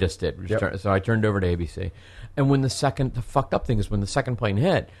what I just did. Yep. So I turned over to ABC. And when the fucked up thing is when the second plane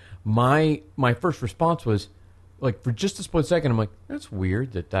hit, my first response was, like, for just a split second, I'm like, that's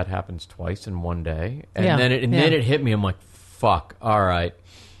weird that happens twice in one day. And then it hit me. I'm like, fuck, all right.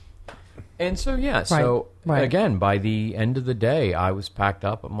 And so, again, by the end of the day, I was packed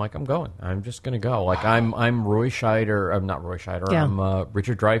up. I'm like, I'm going. I'm just going to go. Like, I'm Roy Scheider. I'm not Roy Scheider. Yeah. I'm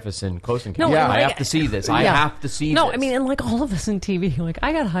Richard Dreyfuss in Close Encounters. I have to see this. I have to see this. No, I mean, and like all of us in TV, like,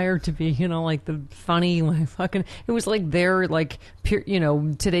 I got hired to be, like the funny, like, fucking, it was like their, like,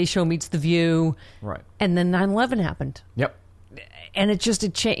 Today Show meets The View. Right. And then 9/11 happened. Yep. And it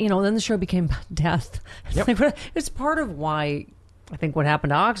changed, then the show became death. Yep. It's part of why... I think what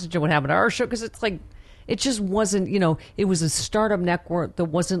happened to Oxygen, what happened to our show, because it's like, it just wasn't, it was a startup network that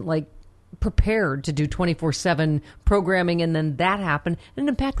wasn't like prepared to do 24/7 programming, and then that happened, and it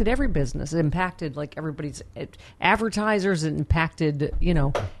impacted every business. It impacted like everybody's advertisers. It impacted,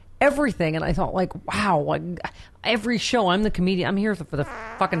 everything. And I thought, like, wow, like every show, I'm the comedian. I'm here for the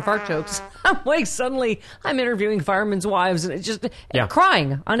fucking fart jokes. I'm like, suddenly I'm interviewing firemen's wives, and it's just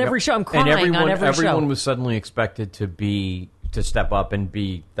crying on every show. I'm crying on every show. Everyone was suddenly expected to step up and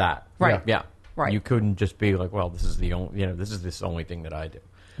be that. Right. Yeah. Right. You couldn't just be like, well, this is the only, this is this only thing that I do.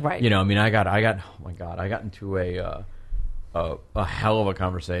 Right. I mean, I got, oh my God, I got into a hell of a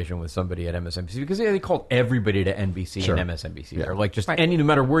conversation with somebody at MSNBC because they called everybody to NBC and MSNBC. Yeah. They're like just any, no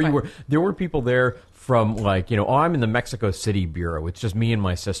matter where you were. There were people there from like, I'm in the Mexico City bureau. It's just me and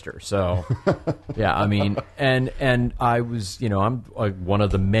my sister. So, yeah, I mean, and I was, I'm like one of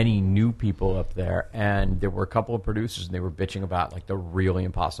the many new people up there, and there were a couple of producers, and they were bitching about like the really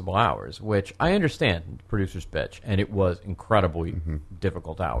impossible hours, which I understand producers bitch, and it was incredibly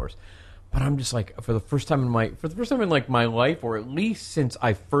difficult hours. But I'm just like, for the first time in like my life, or at least since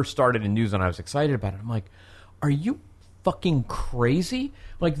I first started in news and I was excited about it, I'm like, are you fucking crazy?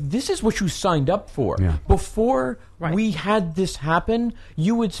 Like, this is what you signed up for. Yeah. Before we had this happen,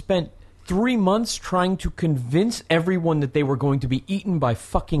 you had spent 3 months trying to convince everyone that they were going to be eaten by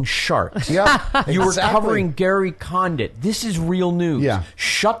fucking sharks. Yeah, you were covering Gary Condit. This is real news. Yeah.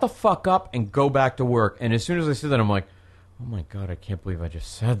 Shut the fuck up and go back to work. And as soon as I said that, I'm like, oh my God, I can't believe I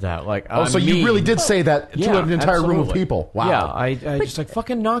just said that. Like, so you really did say that to an entire room of people. Wow. Yeah, I just like,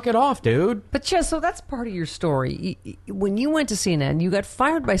 fucking knock it off, dude. But Chez, so that's part of your story. When you went to CNN, you got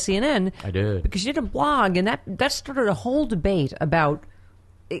fired by CNN. I did. Because you did a blog, and that started a whole debate about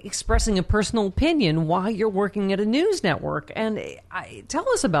expressing a personal opinion while you're working at a news network. And tell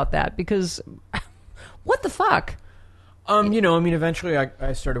us about that, because what the fuck? Eventually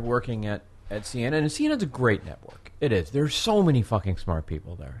I started working at CNN, and CNN's a great network. It is. There's so many fucking smart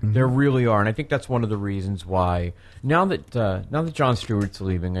people there. Mm-hmm. There really are, and I think that's one of the reasons why now that Jon Stewart's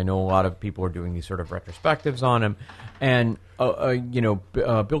leaving, I know a lot of people are doing these sort of retrospectives on him, and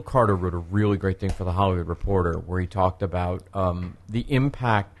Bill Carter wrote a really great thing for the Hollywood Reporter where he talked about the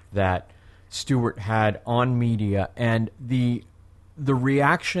impact that Stewart had on media and the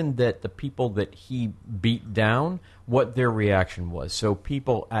reaction that the people that he beat down, what their reaction was. So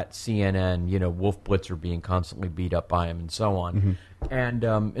people at CNN, Wolf Blitzer being constantly beat up by him and so on. Mm-hmm.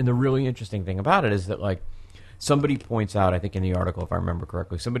 And the really interesting thing about it is that, like, somebody points out, I think in the article, if I remember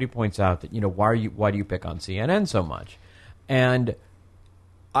correctly, somebody points out that, why do you pick on CNN so much? And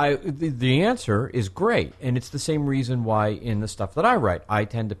the answer is great, and it's the same reason why in the stuff that I write, I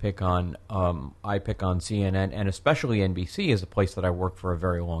tend to pick on CNN, and especially NBC is a place that I worked for a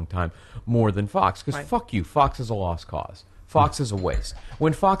very long time, more than Fox, because fuck you, Fox is a lost cause. Fox is a waste.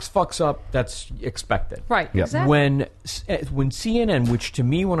 When Fox fucks up, that's expected. Right, exactly. When CNN, which to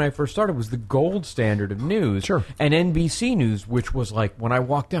me when I first started was the gold standard of news, and NBC News, which was like when I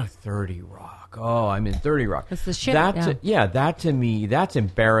walked out, 30 Rock. Oh, I'm in 30 Rock. That's the shit. That to me, that's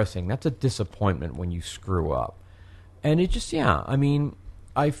embarrassing. That's a disappointment when you screw up. And it just, I mean,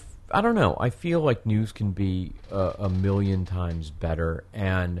 I don't know. I feel like news can be a million times better.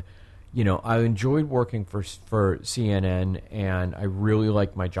 And, you know, I enjoyed working for CNN, and I really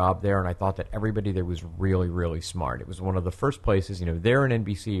liked my job there. And I thought that everybody there was really, really smart. It was one of the first places, you know, there and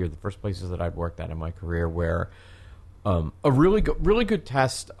NBC are the first places that I'd worked at in my career where a really good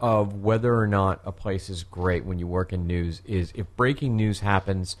test of whether or not a place is great when you work in news is if breaking news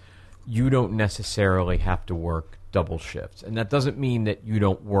happens, you don't necessarily have to work double shifts. And that doesn't mean that you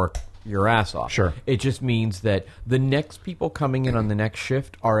don't work your ass off. Sure. It just means that the next people coming in on the next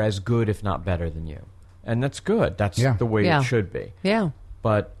shift are as good, if not better, than you. And that's good. That's the way it should be. Yeah.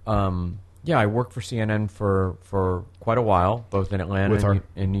 But, I worked for CNN for quite a while, both in Atlanta and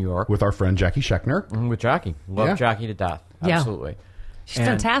in New York. With our friend Jackie Scheckner. With Jackie. Love Jackie to death. Absolutely. She's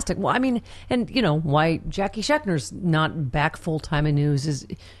fantastic. Well, I mean, and, you know, why Jackie Scheckner's not back full-time in news is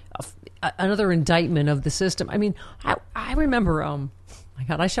another indictment of the system. I mean, I remember, my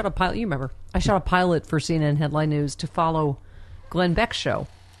God, I shot a pilot. You remember? I shot a pilot for CNN Headline News to follow Glenn Beck's show.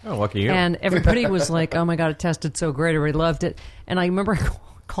 Oh, lucky you. And everybody was like, oh, my God, it tested so great. Everybody loved it. And I remember I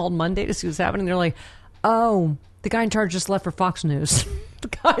called Monday to see what's happening. They're like, oh, the guy in charge just left for Fox News. The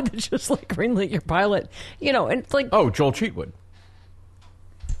guy that just, like, greenlit your pilot. You know, and it's like... Oh, Joel Cheatwood.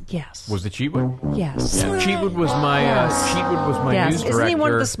 Yes. Was it Cheatwood? Yes. Yeah. Cheatwood was my news director. Isn't he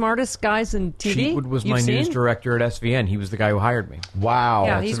one of the smartest guys in TV? Cheatwood was my news director at SVN. He was the guy who hired me. Wow.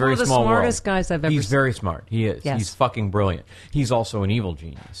 Yeah, he's one of the smartest guys I've ever seen. He's very smart. He is. Yes. He's fucking brilliant. He's also an evil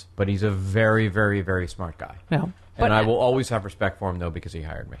genius, but he's a very, very, very smart guy. Yeah. And I will always have respect for him, though, because he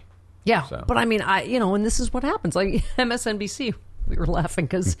hired me. Yeah. So. But I mean, and this is what happens. Like MSNBC, we were laughing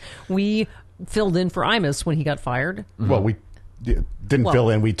because we filled in for Imus when he got fired. Well, we didn't fill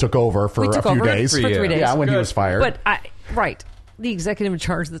in. We took over for a few days. For 3 days. Yeah, when he was fired. But the executive in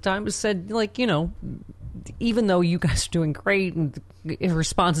charge at the time said, like, you know, even though you guys are doing great and the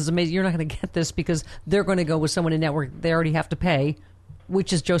response is amazing, you're not going to get this because they're going to go with someone in network they already have to pay,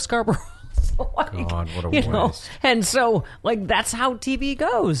 which is Joe Scarborough. So, like, God, what a waste. And so, like, that's how TV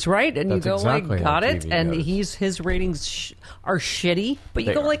goes, right? And that's you go, exactly like, got it? TV and goes. his ratings are shitty. But you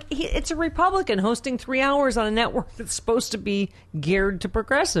They go, like, it's a Republican hosting 3 hours on a network that's supposed to be geared to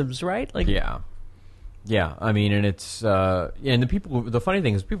progressives, right? Like, Yeah, I mean, and it's and the funny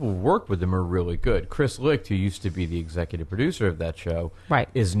thing is, people who work with them are really good. Chris Licht, who used to be the executive producer of that show,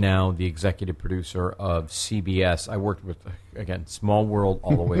 is now the executive producer of CBS. I worked with, again, small world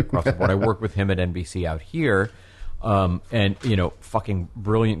all the way across the board. I worked with him at NBC out here, and you know, fucking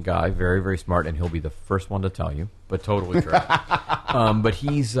brilliant guy, very, very smart, and he'll be the first one to tell you, but totally true. But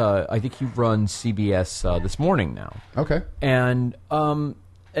he's, I think he runs CBS This Morning now. Okay,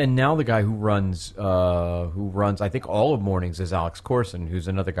 And now the guy who runs, I think all of mornings is Alex Corson, who's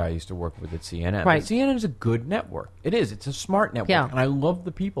another guy I used to work with at CNN. Right. But CNN is a good network. It is. It's a smart network, and I love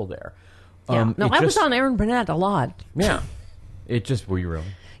the people there. Yeah. No, I was on Aaron Burnett a lot. Yeah. It just, were you really?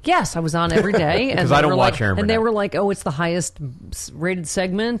 Yes, I was on every day. Because I don't watch Aaron Burnett. And they were like, oh, it's the highest rated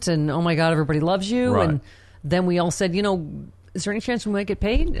segment, and oh my God, everybody loves you. Right. And then we all said, you know, is there any chance we might get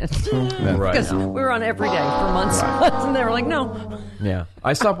paid? Right. Because we were on every day for months. And they were like, no. Yeah.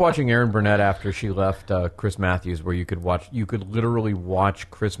 I stopped watching Aaron Burnett after she left Chris Matthews, where you could literally watch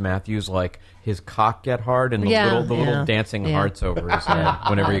Chris Matthews, like, his cock get hard and the little dancing hearts over his head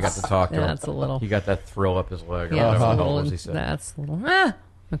whenever you got to talk to him. That's a little. He got that thrill up his leg. Yeah, That's a little.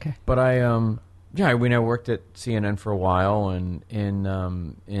 Okay. But I worked at CNN for a while, and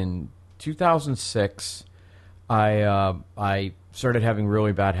in 2006, I started having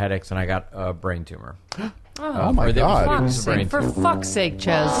really bad headaches, and I got a brain tumor. Oh my God! For fuck's sake,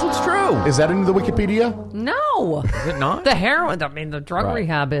 Ches. It's true. Is that in the Wikipedia? No. Is it not? The heroin. I mean, the drug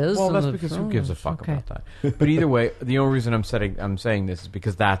rehab is. Well, that's because who gives a fuck about that? But either way, the only reason I'm saying this is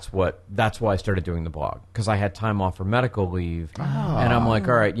because that's why I started doing the blog, because I had time off for medical leave, and I'm like,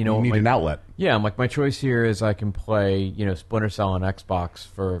 all right, you know, you need an outlet. Yeah, I'm like, my choice here is I can play, you know, Splinter Cell on Xbox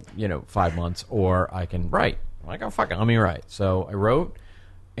for, you know, 5 months, or I can write. I'm like, oh fuck it, let me write. So I wrote,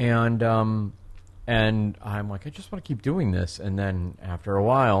 and I'm like, I just want to keep doing this. And then after a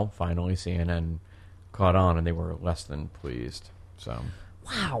while, finally CNN caught on, and they were less than pleased. So,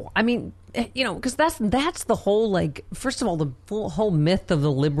 wow. I mean, you know, because that's the whole, like, first of all, the whole myth of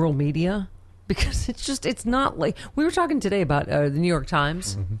the liberal media, because it's not like, we were talking today about the New York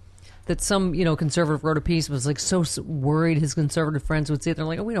Times. Mm-hmm. that some, conservative wrote a piece, was like so worried his conservative friends would see it. They're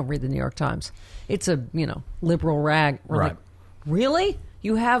like, oh, we don't read the New York Times. It's a, liberal rag. We're like, really?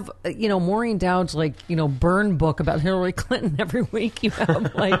 You have, Maureen Dowd's, burn book about Hillary Clinton every week. You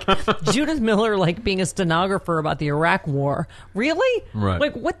have, Judith Miller, being a stenographer about the Iraq War. Really?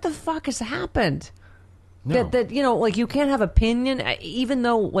 Right. What the fuck has happened? No. That you can't have opinion, even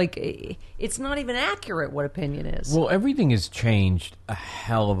though, it's not even accurate what opinion is. Well, everything has changed a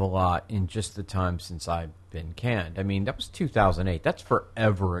hell of a lot in just the time since I've been canned. I mean, that was 2008. That's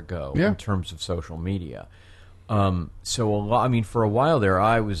forever ago in terms of social media. So for a while there,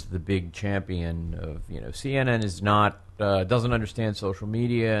 I was the big champion of, CNN is not, doesn't understand social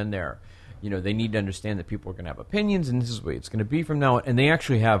media, and they need to understand that people are going to have opinions, and this is the way it's going to be from now on. And they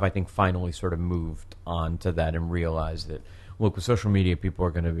actually have, I think, finally sort of moved on to that and realized that, look, with social media, people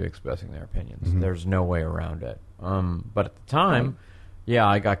are going to be expressing their opinions. Mm-hmm. There's no way around it. But at the time,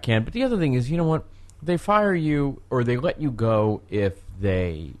 I got canned. But the other thing is, you know what? They fire you or they let you go if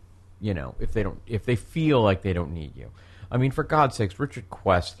they... if they feel like they don't need you. I mean, for God's sakes, Richard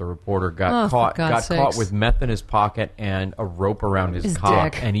Quest, the reporter, got caught with meth in his pocket and a rope around his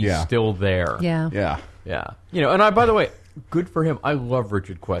cock, dick. And he's still there. Yeah. And by the way, good for him. I love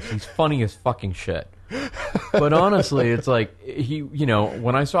Richard Quest. He's funny as fucking shit. But honestly, it's like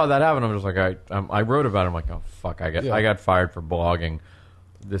when I saw that happen, I'm just like, I wrote about it. I'm like, oh fuck, I got fired for blogging.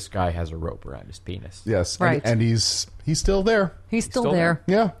 This guy has a rope around his penis. Yes, right. And he's still there. He's still there.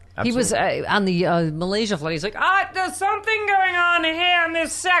 Yeah. Absolutely. He was on the Malaysia flight. He's like, there's something going on here in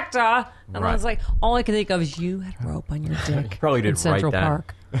this sector. And I was like, all I can think of is you had a rope on your dick. He probably did in Central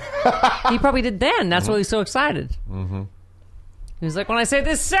Park. He probably did then. That's why he was so excited. Mm-hmm. He was like, when I say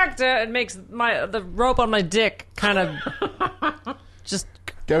this sector, it makes the rope on my dick kind of just...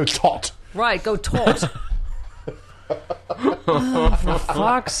 Go taut. Right, go taut. Oh, for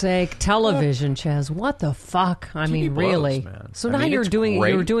fuck's sake, television, Ches. What the fuck? I mean, really. So now you're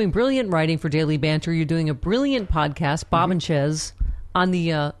doing brilliant writing for Daily Banter. You're doing a brilliant podcast, Bob and Ches, on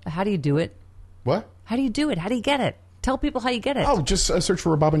the how do you do it? What? How do you do it? How do you get it? Tell people how you get it. Oh, just search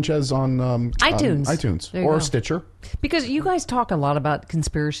for Bob and Ches on iTunes. Or Stitcher. Because you guys talk a lot about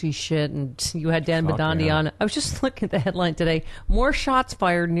conspiracy shit, and you had Dan Badandi on. I was just looking at the headline today. More shots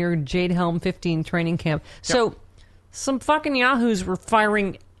fired near Jade Helm 15 training camp. So some fucking yahoos were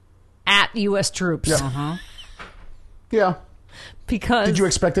firing at U.S. troops. Yeah. Uh-huh. Yeah. Because did you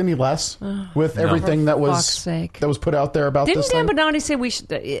expect any less with everything that was put out there about this thing? Didn't Dan Badandi say we should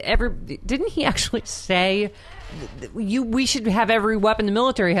didn't he actually say we should have every weapon the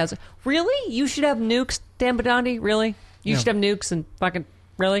military has? Really? You should have nukes, Dan Badandi? Really? You should have nukes and fucking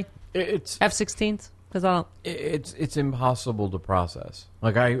really? It's F-16s? Because I don't. It's impossible to process.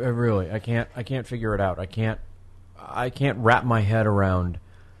 Like I really can't figure it out. I can't wrap my head around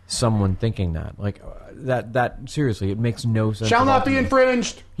someone thinking that. Like that seriously, it makes no sense. Shall not be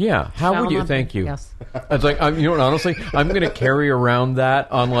infringed. Yeah. How would you? Thank you. Yes. It's like honestly, I'm going to carry around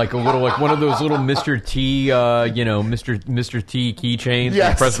that on like a little one of those little Mr. T, Mr. T keychains.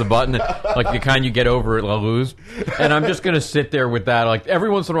 Yes. You press the button, like the kind you get over at La Luz, and I'm just going to sit there with that. Like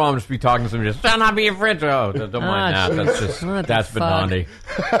every once in a while, I'm just be talking to somebody. Just shall not be infringed. Oh, don't mind that. That's just that's Badandi.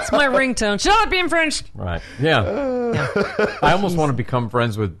 It's my ringtone. Shall not be infringed. Right. Yeah. I almost want to become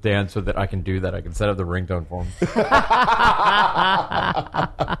friends with Dan so that I can do that. I can set up the ringtone for him.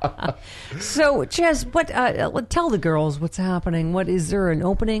 So, Ches, tell the girls what's happening. What is there an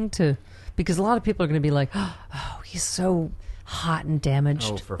opening to? Because a lot of people are going to be like, "Oh, he's so hot and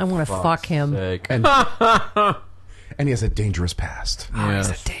damaged. I want to fuck him." And he has a dangerous past. Oh, he has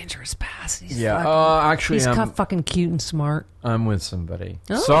a dangerous past. He's actually, he's fucking cute and smart. I'm with somebody.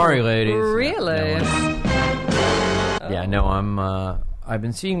 Sorry, ladies. Really? Yeah, no, I've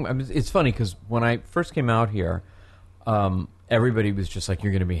been seeing. It's funny because when I first came out here, everybody was just like,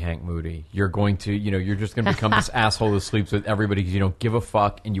 "You're going to be Hank Moody. You're going to, you're just going to become this asshole who sleeps with everybody because you don't give a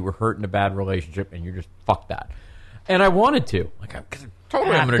fuck and you were hurt in a bad relationship and you're just fuck that." And I wanted to, like, I'm going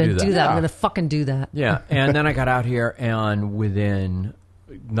to do that. I'm going to fucking do that. Yeah, and then I got out here, and within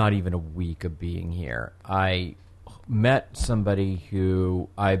not even a week of being here, I met somebody who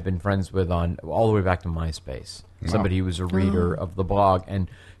I've been friends with on all the way back to MySpace. Wow. Somebody who was a reader of the blog, and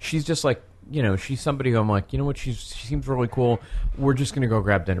she's just like, she's somebody who I'm like, you know what, she seems really cool. We're just going to go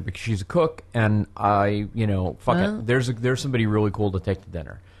grab dinner because she's a cook, and I, fuck it. There's somebody really cool to take to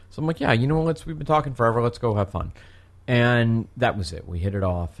dinner. So I'm like, yeah, we've been talking forever. Let's go have fun. And that was it. We hit it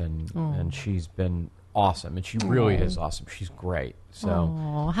off, and she's been awesome, and she really is awesome. She's great.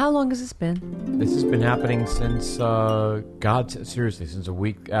 So, how long has this been? This has been happening since since a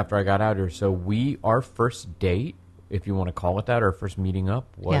week after I got out here. So our first date if you want to call it that, our first meeting up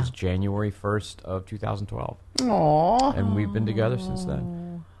was January 1st of 2012. Aww. And we've been together since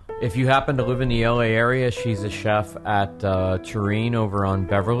then. If you happen to live in the LA area, she's a chef at Tureen over on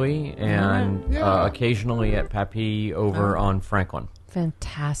Beverly, and occasionally at Papi over on Franklin.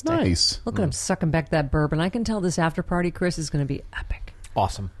 Fantastic. Nice. Look at him sucking back that bourbon. I can tell this after party, Chris, is going to be epic.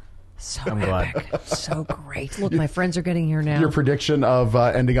 Awesome. So I'm epic. glad. So great. Look, my friends are getting here now. Your prediction of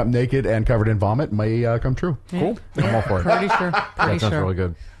ending up naked and covered in vomit may come true. Cool. I'm all for it. Pretty sure. That sounds really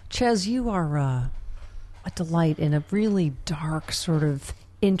good. Ches, you are a delight in a really dark, sort of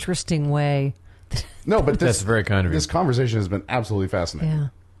interesting way. No, but that's very kind of you. This conversation has been absolutely fascinating. Yeah.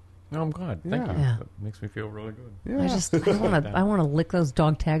 No, I'm glad. Thank you. Yeah. That makes me feel really good. Yeah. I want to lick those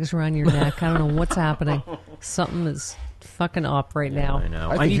dog tags around your neck. I don't know what's happening. Something is fucking up right now. I know.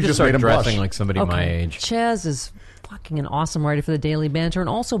 I I think need you to just start made him dressing blush. like somebody my age. Ches is fucking an awesome writer for the Daily Banter, and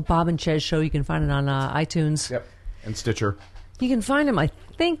also Bob and Ches Show. You can find it on iTunes. Yep. And Stitcher. You can find him, I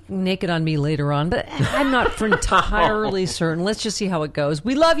think, Naked on Me later on, but I'm not for entirely certain. Let's just see how it goes.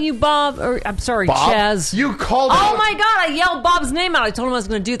 We love you, Bob. I'm sorry, Bob? Ches. You called Oh out. my God! I yelled Bob's name out. I told him I was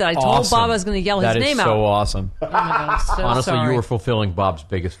going to do that. I told Bob I was going to yell his name out. That is so awesome. Oh my God! I'm so Honestly, sorry. you were fulfilling Bob's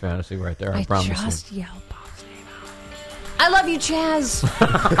biggest fantasy right there. I promise just you. yelled Bob's name out. I love you, Ches.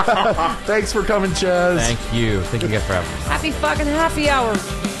 Thanks for coming, Ches. Thank you. Thank you guys for having me. Happy fucking happy hour.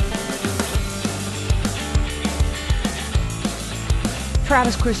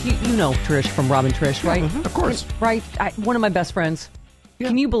 Travis, Chris, you know Trish from Robin Trish, right? Of course. Right. One of my best friends. Yeah.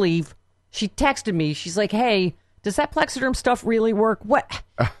 Can you believe? She texted me. She's like, "Hey, does that Plexiderm stuff really work? What?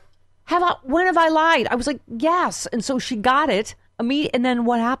 When have I lied?" I was like, "Yes." And so she got it. And then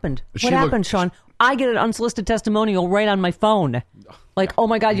what happened? What happened, Sean? I get an unsolicited testimonial right on my phone. Like, oh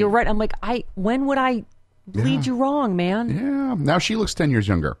my God, you're right. I'm like, when would I lead you wrong, man? Yeah. Now she looks 10 years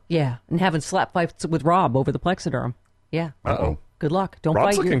younger. Yeah. And having slap fights with Rob over the Plexiderm. Yeah. Uh-oh. Good luck. Don't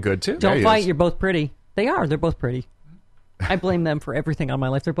Rob's fight. looking good, too. Don't Yeah, he fight. is. You're both pretty. They are. They're both pretty. I blame them for everything on my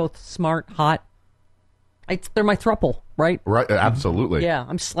life. They're both smart, hot. They're my thruple, right? Right. Absolutely. Yeah.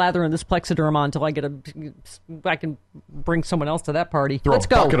 I'm slathering this Plexiderm on until I can bring someone else to that party. Throw Let's a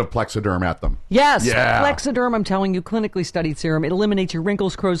go. bucket of Plexiderm at them. Yes. Yeah. Plexiderm, I'm telling you, clinically studied serum. It eliminates your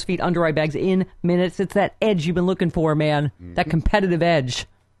wrinkles, crow's feet, under eye bags in minutes. It's that edge you've been looking for, man. That competitive edge.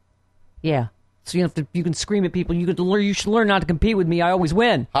 Yeah. So you can scream at people. You should learn not to compete with me. I always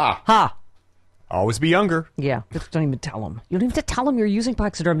win. Ha. Ha. Always be younger. Yeah. Just don't even tell them. You don't even have to tell them you're using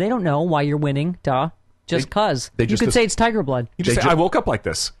Plexiderm. They don't know why you're winning. Duh. Just because. they You just could say it's tiger blood. You just They say, ju- I woke up like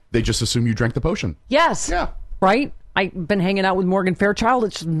this. They just assume you drank the potion. Yes. Yeah. Right? I've been hanging out with Morgan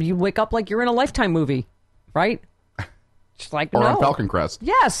Fairchild. You wake up like you're in a Lifetime movie. Right? Just like, Or no. on Falcon Crest.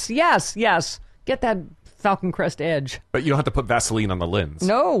 Yes. Get that Falcon Crest edge. But you don't have to put Vaseline on the lens.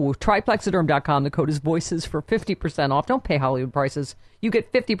 No. Try Plexiderm.com. The code is VOICES for 50% off. Don't pay Hollywood prices. You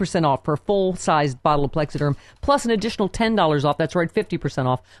get 50% off for a full-sized bottle of Plexiderm, plus an additional $10 off. That's right, 50%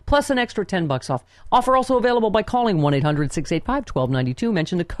 off, plus an extra $10 off. Offer also available by calling 1-800-685-1292.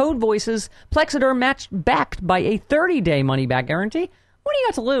 Mention the code VOICES. Plexiderm backed by a 30-day money-back guarantee. What do you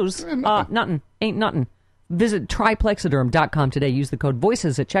got to lose? Nothing. Ain't nothing. Visit tryplexiderm.com today. Use the code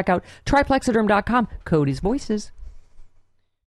VOICES at checkout. Tryplexiderm.com. Code is VOICES.